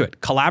 Don't do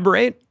it.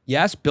 Collaborate.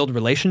 Yes. Build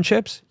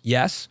relationships.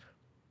 Yes.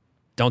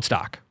 Don't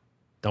stalk.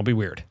 Don't be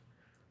weird.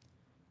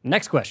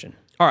 Next question.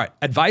 All right.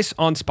 Advice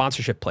on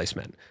sponsorship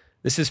placement.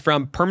 This is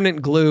from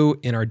Permanent Glue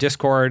in our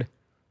Discord.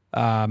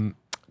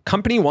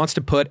 Company wants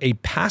to put a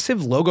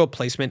passive logo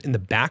placement in the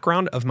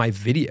background of my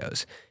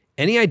videos.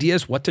 Any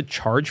ideas what to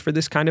charge for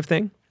this kind of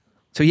thing?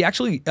 So he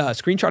actually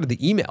screenshotted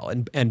the email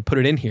and put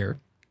it in here.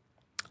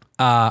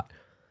 It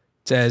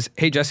says,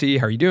 hey, Jesse,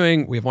 how are you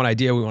doing? We have one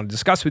idea we want to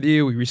discuss with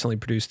you. We recently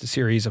produced a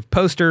series of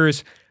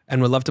posters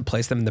and would love to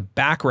place them in the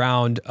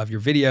background of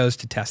your videos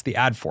to test the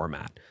ad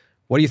format.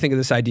 What do you think of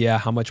this idea?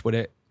 How much would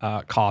it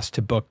cost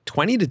to book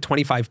 20 to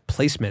 25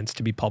 placements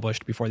to be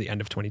published before the end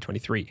of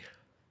 2023?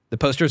 The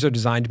posters are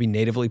designed to be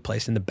natively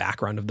placed in the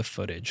background of the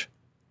footage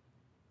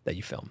that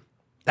you film.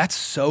 That's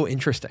so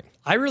interesting.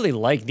 I really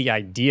like the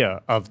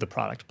idea of the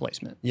product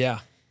placement. Yeah.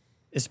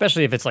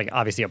 Especially if it's like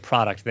obviously a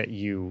product that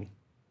you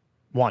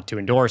want to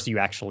endorse, you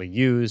actually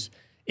use.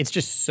 It's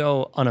just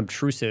so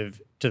unobtrusive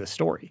to the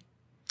story,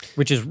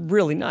 which is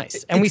really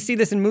nice. And we see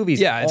this in movies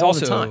Yeah, it's all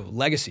also the time.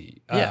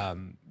 legacy. Yeah.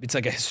 It's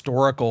like a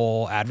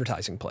historical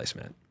advertising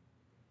placement.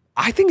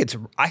 I think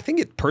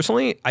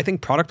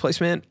product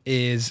placement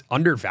is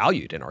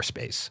undervalued in our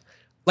space.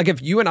 Like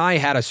if you and I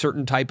had a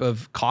certain type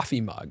of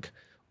coffee mug,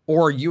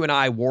 or you and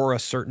I wore a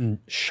certain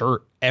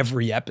shirt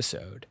every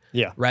episode,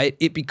 right?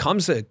 It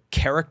becomes a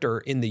character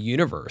in the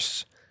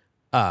universe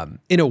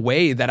in a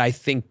way that I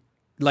think,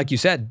 like you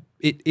said,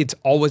 it's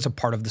always a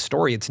part of the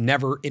story. It's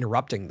never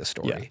interrupting the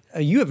story. Yeah.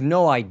 You have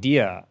no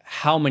idea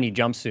how many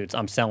jumpsuits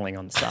I'm selling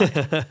on the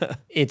side.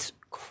 It's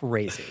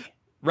crazy.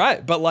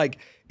 Right. But like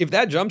if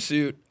that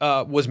jumpsuit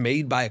was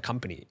made by a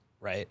company,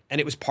 right?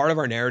 And it was part of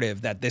our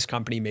narrative that this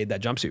company made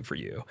that jumpsuit for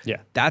you.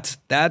 Yeah.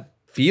 That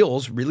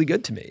feels really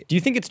good to me. Do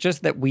you think it's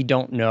just that we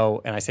don't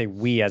know, and I say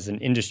we as an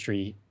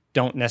industry,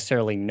 don't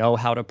necessarily know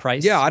how to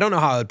price. Yeah, I don't know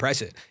how I would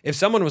price it. If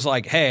someone was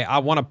like, hey, I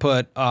want to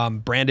put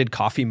branded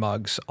coffee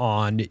mugs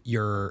on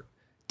your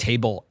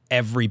table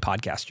every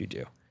podcast you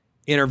do,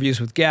 interviews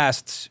with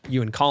guests,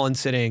 you and Colin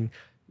sitting,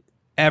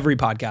 every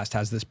podcast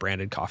has this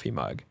branded coffee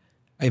mug.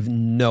 I have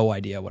no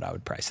idea what I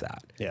would price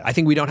that. Yeah. I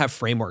think we don't have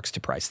frameworks to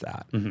price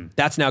that. Mm-hmm.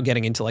 That's now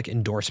getting into like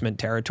endorsement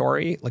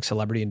territory, like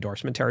celebrity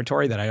endorsement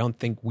territory that I don't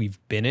think we've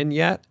been in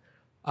yet.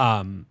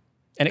 And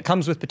it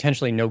comes with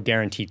potentially no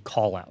guaranteed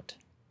call out.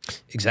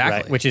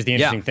 Exactly. Right? Which is the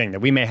interesting thing, that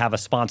we may have a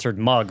sponsored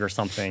mug or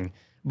something,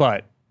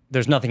 but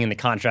there's nothing in the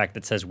contract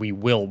that says we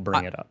will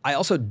bring it up. I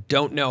also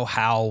don't know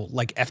how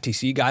like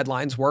FTC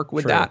guidelines work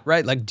with that,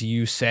 right? Like, do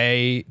you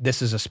say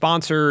this is a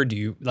sponsor? Do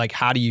you like,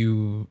 how do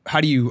you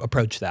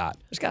approach that?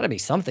 There's got to be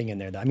something in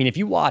there, though. I mean, if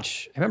you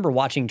watch, I remember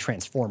watching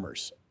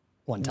Transformers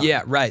one time.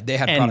 Yeah, right. They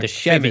had and the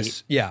Chevy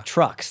famous,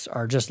 trucks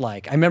are just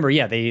like, I remember,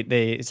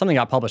 they something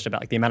got published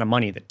about like the amount of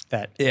money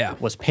that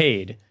was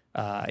paid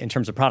in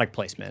terms of product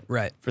placement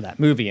for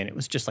that movie, and it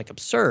was just like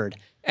absurd.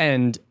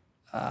 And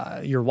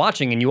you're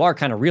watching and you are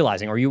kind of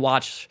realizing, or you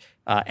watch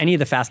any of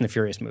the Fast and the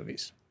Furious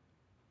movies,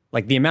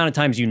 like the amount of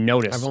times you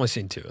notice. I've only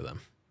seen 2 of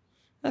them.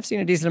 I've seen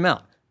a decent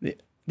amount.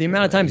 The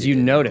amount of times you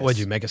notice. Would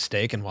you make a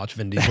steak and watch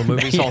Vin Diesel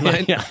movies all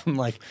night? Yeah, I'm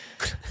like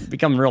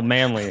becoming real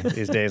manly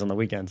these days on the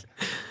weekends.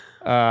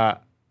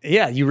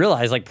 You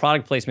realize like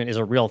product placement is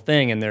a real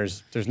thing, and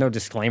there's no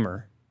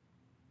disclaimer.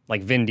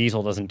 Like Vin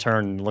Diesel doesn't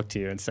turn and look to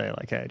you and say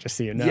like, "Hey, just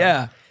so you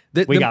know,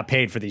 we got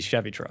paid for these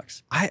Chevy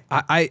trucks."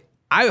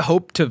 I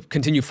hope to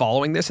continue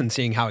following this and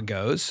seeing how it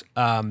goes,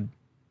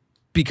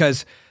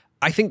 because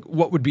I think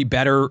what would be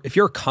better, if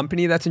you're a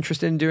company that's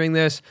interested in doing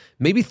this,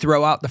 maybe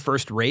throw out the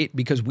first rate,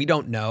 because we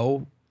don't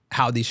know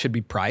how these should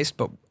be priced.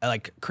 But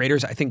like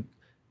creators, I think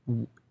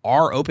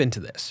are open to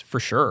this for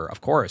sure.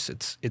 Of course,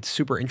 it's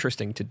super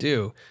interesting to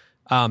do,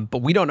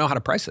 but we don't know how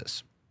to price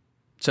this.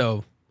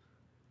 So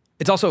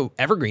it's also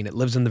evergreen. It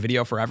lives in the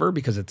video forever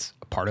because it's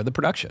a part of the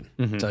production.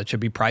 Mm-hmm. So it should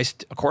be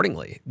priced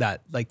accordingly,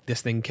 that like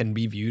this thing can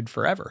be viewed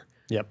forever.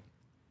 Yep.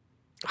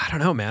 I don't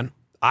know, man.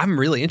 I'm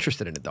really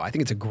interested in it, though. I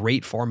think it's a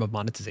great form of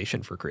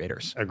monetization for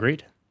creators.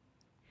 Agreed.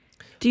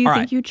 Do you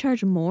think you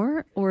charge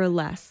more or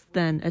less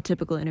than a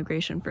typical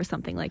integration for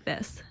something like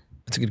this?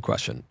 That's a good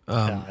question.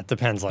 It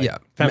depends.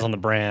 Depends on the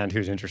brand,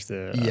 who's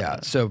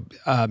interested. So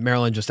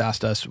Marilyn just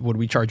asked us, would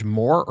we charge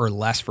more or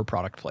less for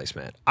product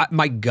placement?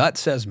 My gut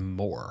says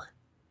more.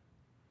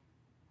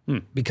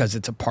 Because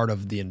it's a part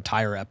of the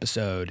entire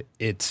episode.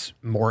 It's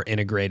more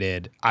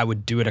integrated. I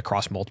would do it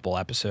across multiple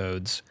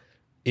episodes.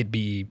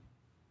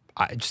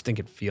 I just think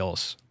it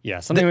feels. Yeah,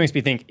 something makes me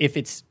think if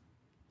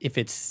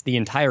it's the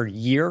entire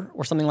year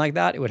or something like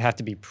that, it would have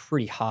to be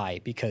pretty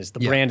high, because the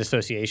brand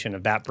association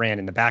of that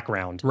brand in the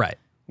background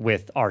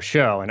with our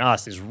show and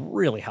us is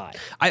really high.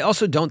 I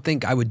also don't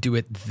think I would do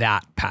it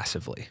that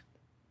passively.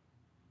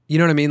 You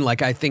know what I mean?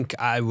 Like, I think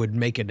I would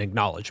make an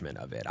acknowledgement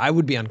of it. I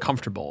would be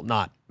uncomfortable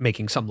not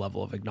making some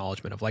level of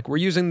acknowledgement of like, we're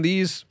using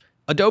these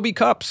Adobe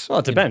cups. Well,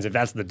 it depends if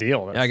that's the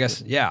deal. I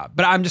guess,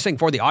 But I'm just saying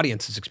for the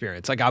audience's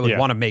experience, like I would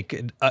want to make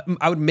it,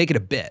 I would make it a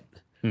bit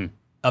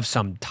of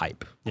some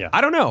type. Yeah. I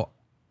don't know.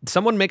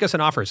 Someone make us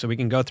an offer so we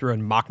can go through a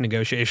mock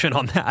negotiation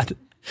on that.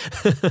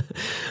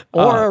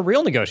 Or a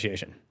real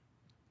negotiation.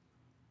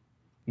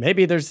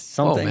 Maybe there's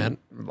something. Oh, man.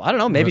 I don't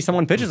know. Maybe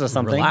someone pitches us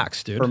something.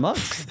 Relax, dude. For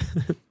mugs.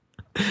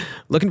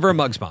 Looking for a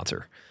mug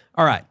sponsor.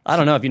 All right. I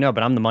don't know if you know,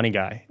 but I'm the money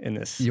guy in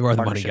this. You are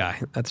the money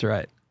guy. That's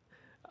right.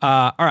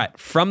 All right.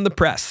 From the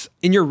press.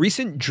 In your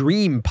recent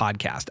Dream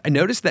podcast, I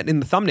noticed that in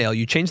the thumbnail,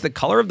 you changed the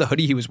color of the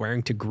hoodie he was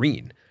wearing to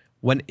green,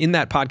 when in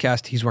that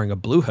podcast, he's wearing a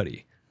blue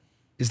hoodie.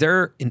 Is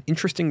there an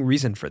interesting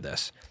reason for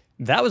this?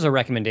 That was a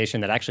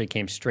recommendation that actually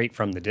came straight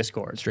from the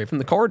Discord. Straight from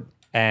the cord.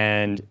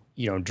 And,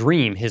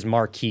 Dream, his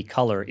marquee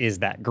color is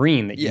that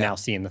green that you now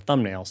see in the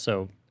thumbnail.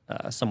 So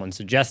someone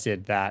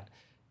suggested that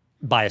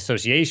by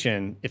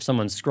association, if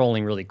someone's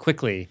scrolling really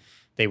quickly,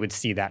 they would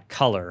see that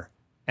color,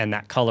 and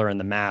that color in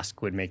the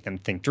mask would make them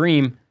think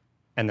Dream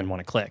and then want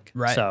to click.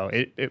 Right. So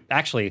it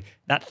actually,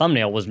 that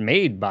thumbnail was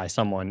made by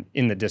someone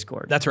in the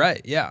Discord. That's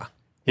right. Yeah.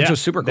 Which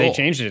was super cool. They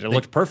changed it. It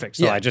looked perfect.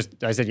 So I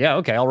said,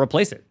 okay, I'll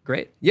replace it.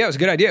 Great. Yeah, it was a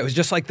good idea. It was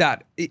just like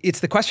that.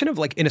 It's the question of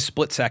like, in a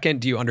split second,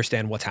 do you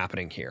understand what's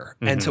happening here?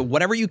 Mm-hmm. And so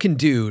whatever you can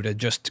do to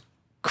just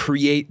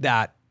create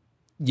that,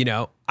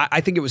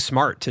 I think it was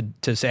smart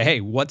to say,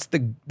 hey, what's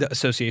the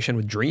association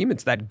with Dream?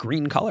 It's that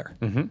green color.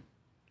 Mm-hmm.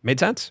 Made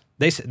sense.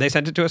 They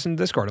sent it to us in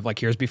the Discord of like,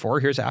 here's before,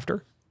 here's after.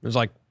 It was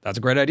like, that's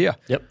a great idea.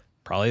 Yep.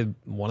 Probably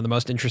one of the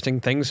most interesting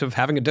things of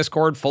having a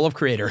Discord full of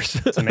creators.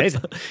 It's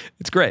amazing.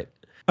 It's great.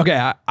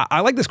 Okay,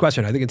 I like this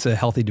question. I think it's a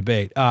healthy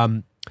debate.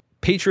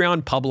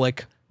 Patreon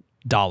public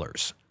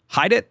dollars.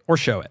 Hide it or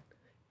show it?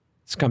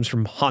 This comes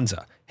from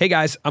Hansa. Hey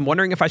guys, I'm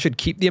wondering if I should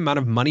keep the amount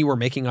of money we're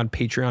making on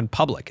Patreon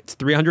public. It's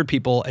 300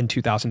 people and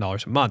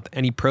 $2,000 a month.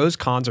 Any pros,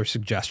 cons, or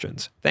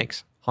suggestions?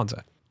 Thanks,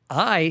 Hansa.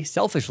 I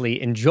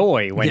selfishly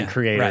enjoy when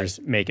creators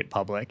make it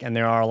public. And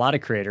there are a lot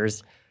of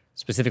creators,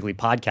 specifically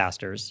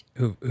podcasters,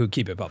 who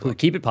keep it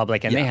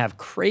public. And they have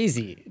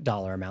crazy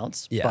dollar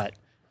amounts. Yeah. But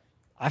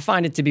I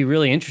find it to be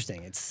really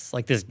interesting. It's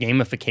like this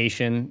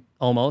gamification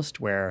almost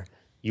where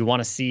you want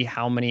to see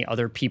how many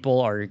other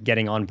people are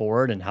getting on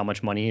board and how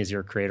much money is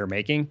your creator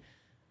making.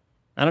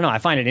 I don't know. I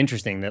find it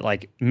interesting that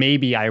like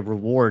maybe I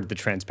reward the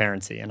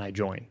transparency and I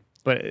join,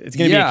 but it's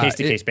going to be a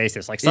case-to-case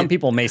basis. Like some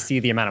people may see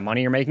the amount of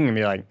money you're making and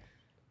be like,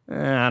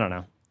 I don't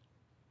know,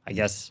 I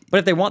guess. But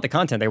if they want the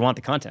content, they want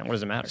the content. What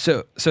does it matter?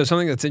 So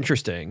something that's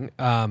interesting,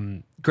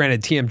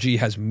 granted TMG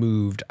has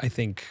moved, I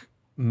think,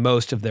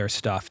 most of their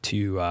stuff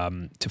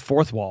to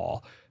Fourth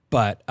Wall,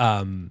 but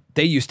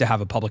they used to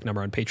have a public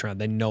number on Patreon.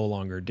 They no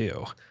longer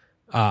do.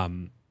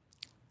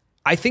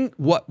 I think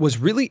what was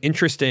really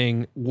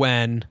interesting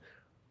when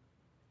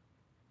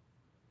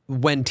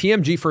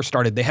TMG first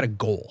started, they had a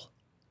goal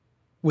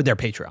with their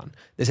Patreon.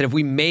 They said if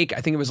we make,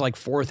 I think it was like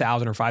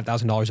 $4,000 or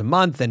 $5,000 a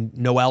month, then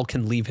Noel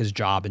can leave his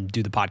job and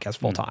do the podcast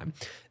full time.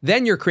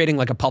 Then you're creating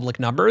like a public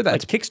number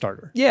that's like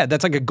Kickstarter. Yeah,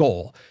 that's like a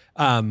goal,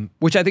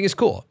 which I think is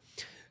cool.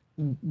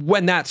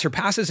 When that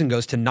surpasses and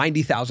goes to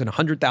 $90,000,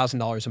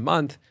 $100,000 a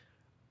month,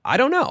 I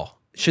don't know.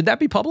 Should that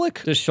be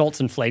public? Does Schultz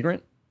and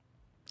Flagrant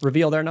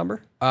reveal their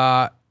number?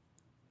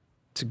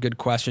 It's a good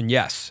question.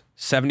 Yes,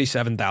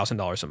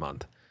 $77,000 a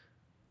month.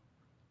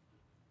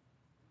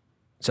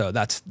 So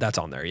that's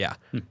on there. Yeah,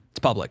 It's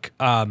public.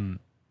 I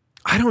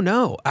don't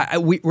know.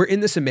 We're in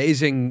this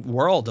amazing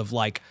world of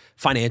like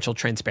financial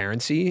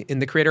transparency in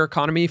the creator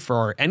economy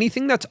for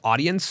anything that's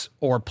audience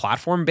or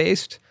platform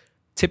based.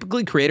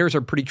 Typically, creators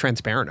are pretty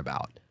transparent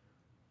about.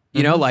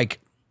 You know, like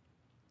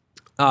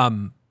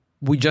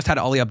we just had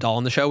Ali Abdal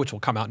on the show, which will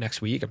come out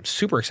next week. I'm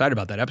super excited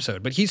about that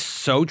episode. But he's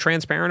so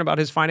transparent about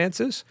his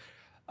finances.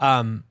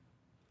 I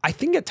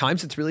think at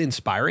times it's really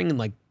inspiring and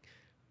like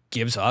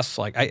gives us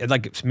like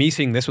it's me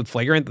seeing this with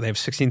Flagrant. They have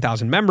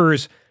 16,000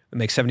 members. It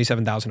makes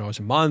 $77,000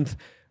 a month.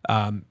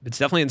 It's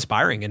definitely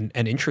inspiring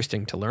and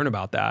interesting to learn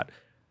about that.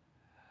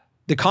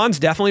 The cons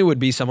definitely would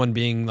be someone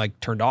being like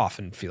turned off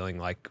and feeling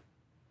like,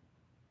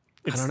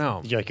 I don't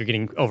know. Like you're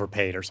getting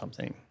overpaid or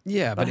something.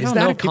 Yeah, but is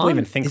that a con?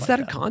 Is that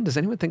a con? Does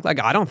anyone think like,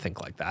 I don't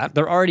think like that.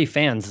 They're already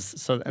fans.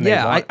 So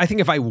I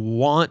think if I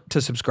want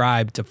to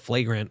subscribe to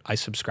Flagrant, I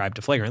subscribe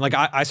to Flagrant. Like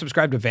I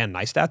subscribe to Van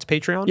Neistat's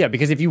Patreon. Yeah,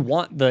 because if you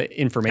want the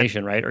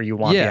information, right, or you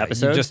want the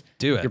episode, you just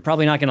do it. You're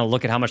probably not going to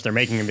look at how much they're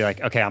making and be like,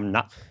 okay, I'm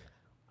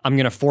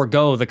going to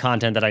forego the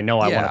content that I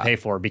know I want to pay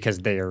for because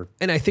too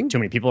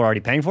many people are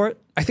already paying for it.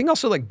 I think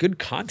also like good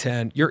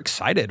content, you're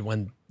excited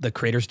when the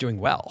creator's doing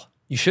well.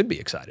 You should be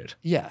excited.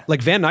 Yeah.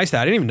 Like Van Neistat,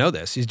 I didn't even know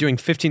this. He's doing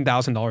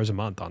 $15,000 a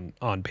month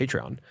on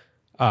Patreon.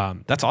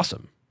 That's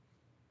awesome.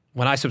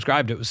 When I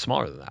subscribed, it was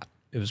smaller than that.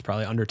 It was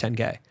probably under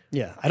 10K.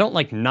 Yeah. I don't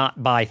like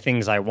not buy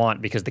things I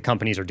want because the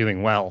companies are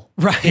doing well.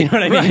 Right. You know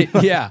what I mean?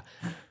 Right. Yeah.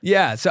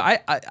 Yeah. So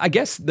I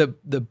guess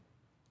the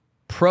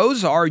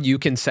pros are you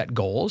can set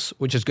goals,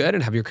 which is good,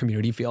 and have your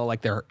community feel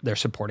like they're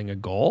supporting a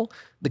goal.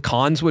 The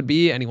cons would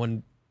be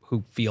anyone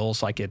who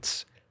feels like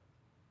it's,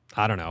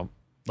 I don't know,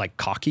 like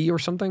cocky or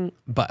something,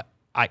 but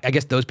I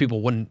guess those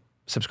people wouldn't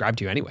subscribe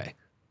to you anyway.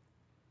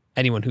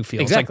 Anyone who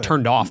feels like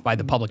turned off by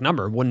the public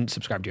number wouldn't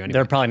subscribe to you anyway.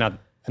 They're probably not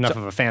enough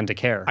of a fan to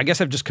care. I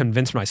guess I've just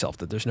convinced myself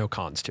that there's no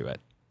cons to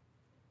it.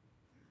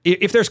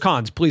 If there's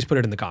cons, please put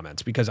it in the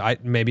comments because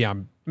maybe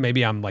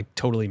I'm like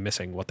totally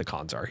missing what the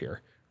cons are here.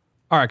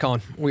 All right,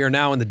 Colin, we are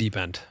now in the deep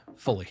end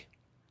fully.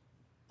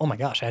 Oh my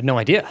gosh, I had no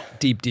idea.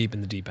 Deep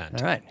in the deep end.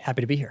 All right,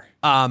 happy to be here.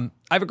 I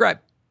have a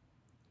gripe.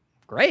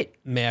 Great.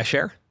 May I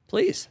share?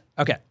 Please.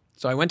 Okay.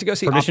 So I went to go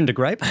see Permission to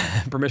gripe?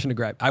 Permission to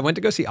gripe. I went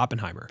to go see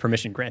Oppenheimer.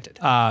 Permission granted.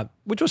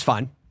 Which was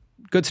fine.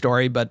 Good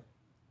story, but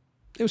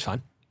it was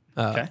fine.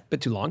 A bit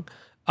too long.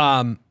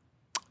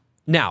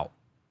 Now,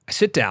 I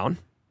sit down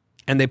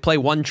and they play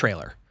one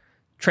trailer.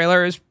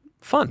 Trailer is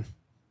fun.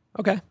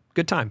 Okay,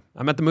 good time.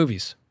 I'm at the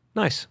movies.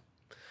 Nice.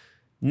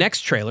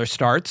 Next trailer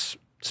starts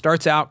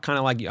out kind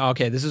of like,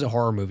 okay, this is a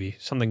horror movie.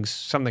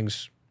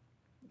 Something's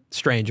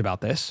strange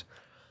about this.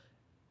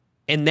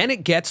 And then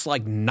it gets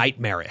like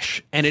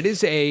nightmarish. And it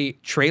is a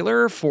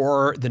trailer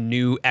for the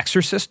new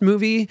Exorcist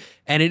movie.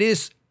 And it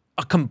is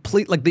a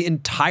complete, like the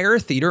entire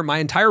theater, my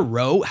entire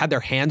row had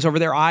their hands over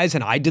their eyes.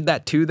 And I did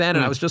that too then.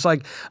 And I was just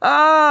like,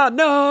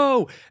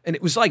 no. And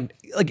it was like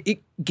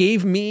it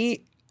gave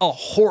me a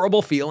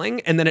horrible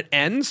feeling. And then it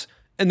ends.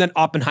 And then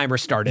Oppenheimer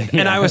started.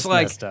 And I was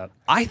like,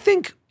 I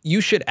think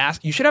you should have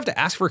to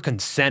ask for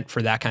consent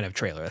for that kind of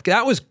trailer. Like,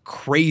 that was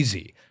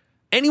crazy.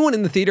 Anyone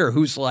in the theater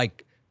who's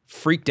like,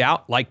 freaked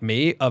out like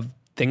me of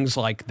things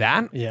like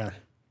that. Yeah.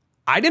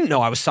 I didn't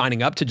know I was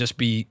signing up to just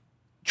be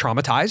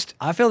traumatized.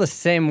 I feel the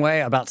same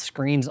way about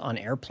screens on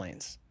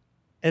airplanes.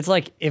 It's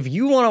like, if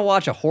you want to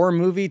watch a horror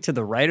movie to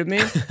the right of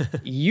me,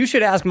 you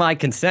should ask my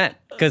consent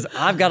because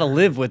I've got to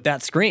live with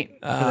that screen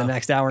for the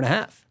next hour and a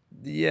half.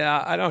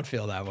 Yeah, I don't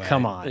feel that way.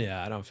 Come on.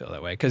 Yeah, I don't feel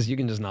that way because you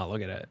can just not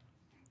look at it.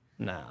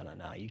 No.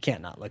 You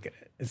can't not look at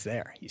it. It's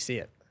there. You see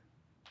it.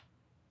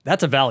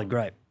 That's a valid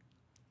gripe.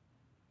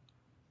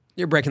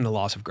 You're breaking the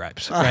laws of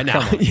gripes right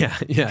now. Yeah.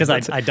 Because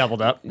I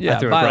doubled up. I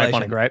threw a gripe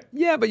on a gripe.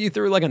 Yeah, but you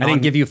threw like a I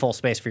didn't give you full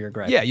space for your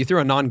gripe. Yeah, you threw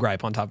a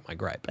non-gripe on top of my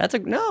gripe.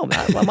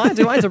 Mine's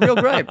a real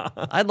gripe.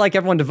 I'd like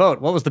everyone to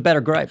vote. What was the better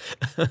gripe?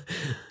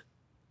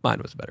 Mine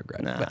was a better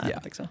gripe. Nah, but yeah. I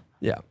don't think so.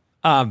 Yeah.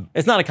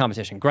 It's not a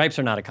competition. Gripes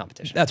are not a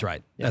competition. That's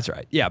right. Yeah. That's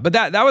right. Yeah, but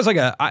that was like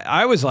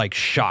I was like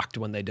shocked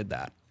when they did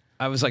that.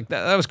 I was like,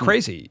 that was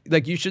crazy.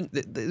 Like you shouldn't,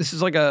 this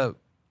is like a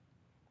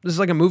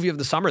movie of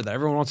the summer that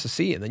everyone wants to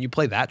see, and then you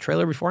play that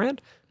trailer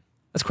beforehand?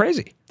 That's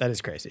crazy. That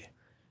is crazy.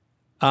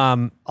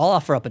 I'll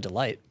offer up a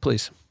delight.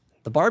 Please.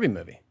 The Barbie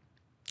movie.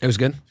 It was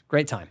good?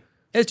 Great time.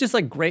 It's just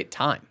like great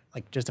time.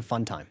 Like just a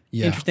fun time.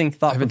 Yeah. Interesting,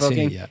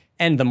 thought-provoking.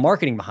 And the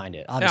marketing behind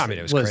it, obviously, I mean,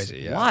 it was crazy.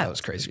 Yeah, wild. It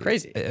was crazy. It was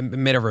crazy. It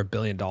made over $1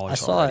 billion I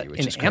saw already, it which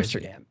in is crazy.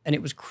 Amsterdam, and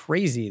it was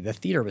crazy. The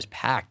theater was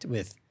packed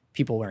with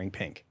people wearing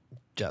pink.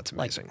 That's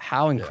amazing. Like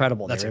how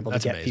incredible they were able to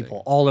get amazing.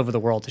 people all over the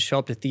world to show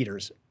up to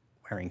theaters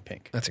wearing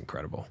pink. That's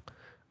incredible.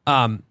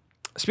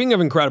 Speaking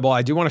of incredible,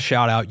 I do want to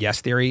shout out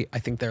Yes Theory. I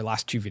think their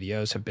last 2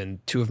 videos have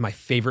been 2 of my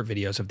favorite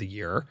videos of the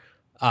year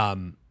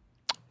on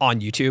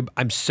YouTube.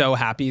 I'm so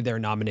happy they're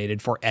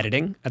nominated for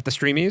editing at the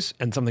Streamies,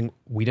 and something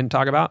we didn't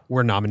talk about,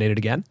 we're nominated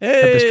again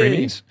at the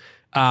Streamies.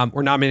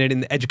 We're nominated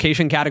in the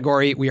education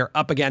category. We are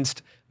up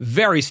against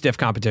very stiff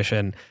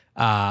competition.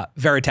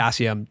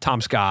 Veritasium, Tom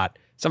Scott,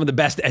 some of the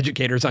best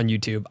educators on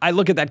YouTube. I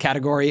look at that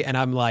category and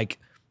I'm like,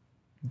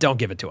 don't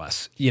give it to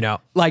us. You know,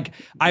 like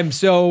I'm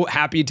so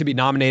happy to be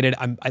nominated.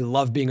 I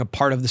love being a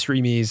part of the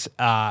Streamies.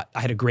 I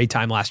had a great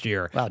time last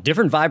year. Wow,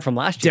 different vibe from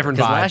last year. Different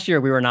vibe. Last last year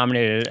we were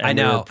nominated. And I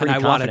know, we were pretty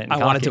and confident I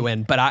wanted to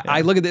win, but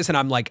I look at this and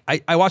I'm like,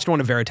 I watched one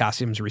of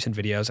Veritasium's recent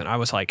videos and I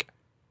was like,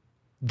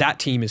 that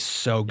team is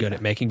so good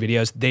at making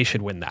videos. They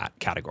should win that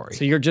category.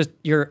 So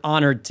you're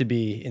honored to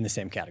be in the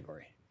same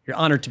category. You're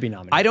honored to be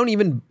nominated. I don't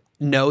even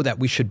know that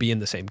we should be in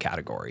the same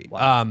category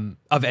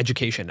of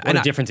education. What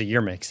a difference a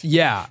year makes.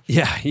 Yeah.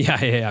 Last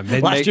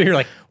year you're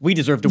like, we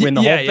deserve to win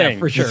the whole thing. Yeah,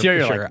 for sure. This year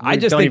you're for sure. like, I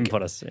just don't think, even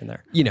put us in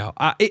there. You know,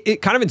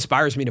 it kind of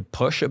inspires me to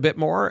push a bit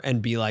more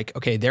and be like,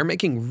 okay, they're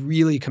making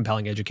really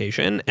compelling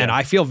education, and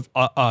I feel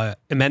a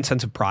immense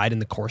sense of pride in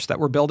the course that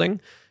we're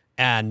building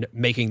and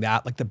making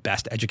that like the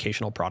best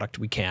educational product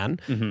we can.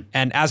 Mm-hmm.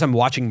 And as I'm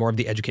watching more of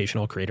the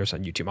educational creators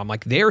on YouTube, I'm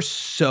like, they're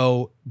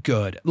so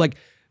good. Like,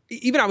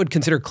 even I would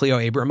consider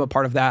Cleo Abram a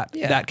part of that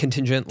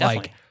contingent.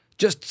 Definitely. Like,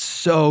 just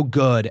so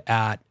good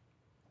at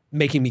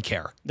making me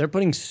care. They're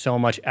putting so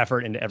much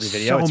effort into every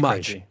video. So it's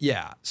much. Crazy.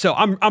 Yeah. So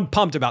I'm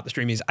pumped about the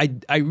Streamies.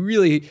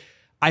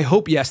 I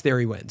hope Yes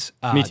Theory wins.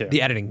 Me too.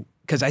 The editing,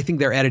 because I think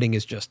their editing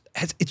is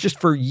it's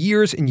just for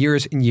years and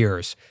years and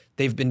years,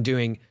 they've been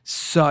doing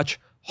such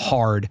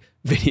hard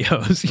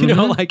videos, you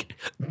know, like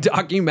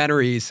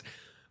documentaries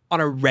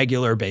on a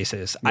regular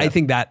basis. Yep. I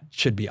think that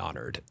should be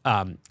honored.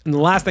 And the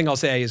last thing I'll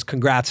say is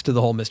congrats to the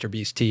whole Mr.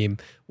 Beast team.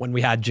 When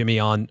we had Jimmy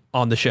on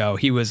the show,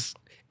 he was,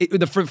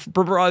 for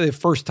probably the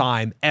first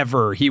time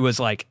ever, he was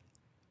like,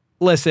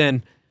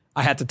 listen,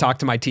 I had to talk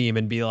to my team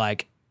and be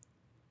like,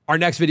 our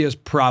next video is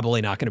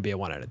probably not going to be a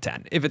 1 out of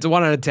 10. If it's a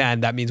 1 out of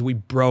 10, that means we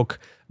broke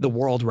the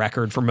world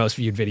record for most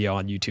viewed video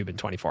on YouTube in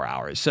 24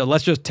 hours. So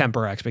let's just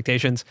temper our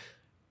expectations.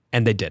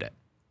 And they did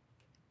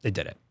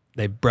it.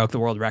 They broke the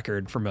world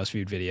record for most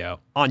viewed video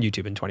on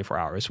YouTube in 24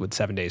 hours with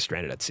 7 days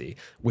stranded at sea,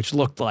 which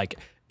looked like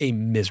a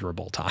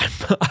miserable time.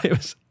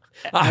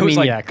 I was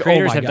like,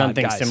 creators oh have done God,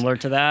 things similar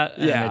to that.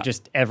 Yeah. And it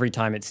just every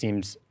time it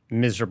seems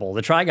miserable.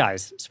 The Try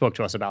Guys spoke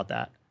to us about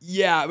that.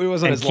 Yeah, it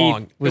wasn't And as Keith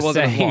long. was It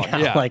wasn't as saying long. how,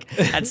 Yeah. like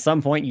at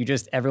some point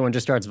everyone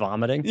just starts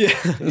vomiting.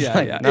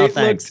 Yeah. No it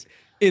thanks. looked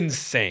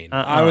insane.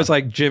 I was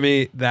like,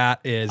 Jimmy,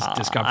 that is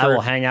discomfort. I will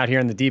hang out here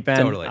in the deep end.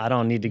 Totally. I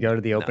don't need to go to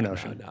the open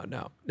ocean.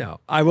 No.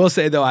 I will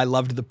say though, I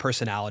loved the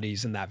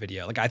personalities in that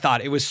video. Like I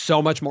thought it was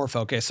so much more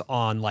focus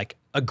on like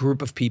a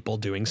group of people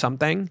doing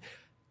something.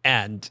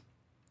 And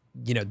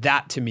you know,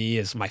 that to me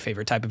is my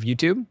favorite type of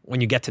YouTube. When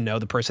you get to know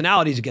the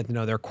personalities, you get to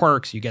know their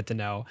quirks, you get to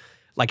know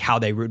like how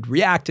they would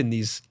react in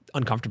these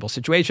uncomfortable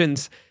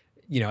situations.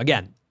 You know,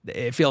 again,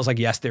 it feels like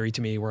Yes Theory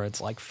to me, where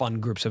it's like fun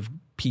groups of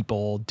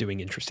people doing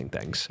interesting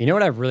things. You know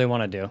what I really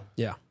want to do?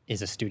 Yeah.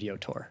 Is a studio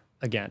tour.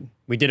 Again,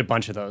 we did a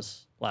bunch of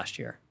those last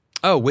year.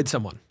 Oh, with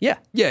someone. Yeah.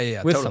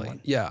 Yeah, With totally.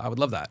 someone. Yeah, I would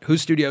love that.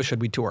 Whose studio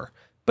should we tour?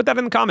 Put that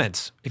in the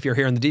comments if you're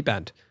here in the deep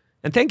end.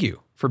 And thank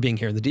you for being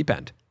here in the deep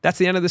end. That's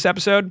the end of this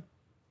episode.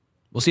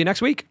 We'll see you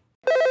next week.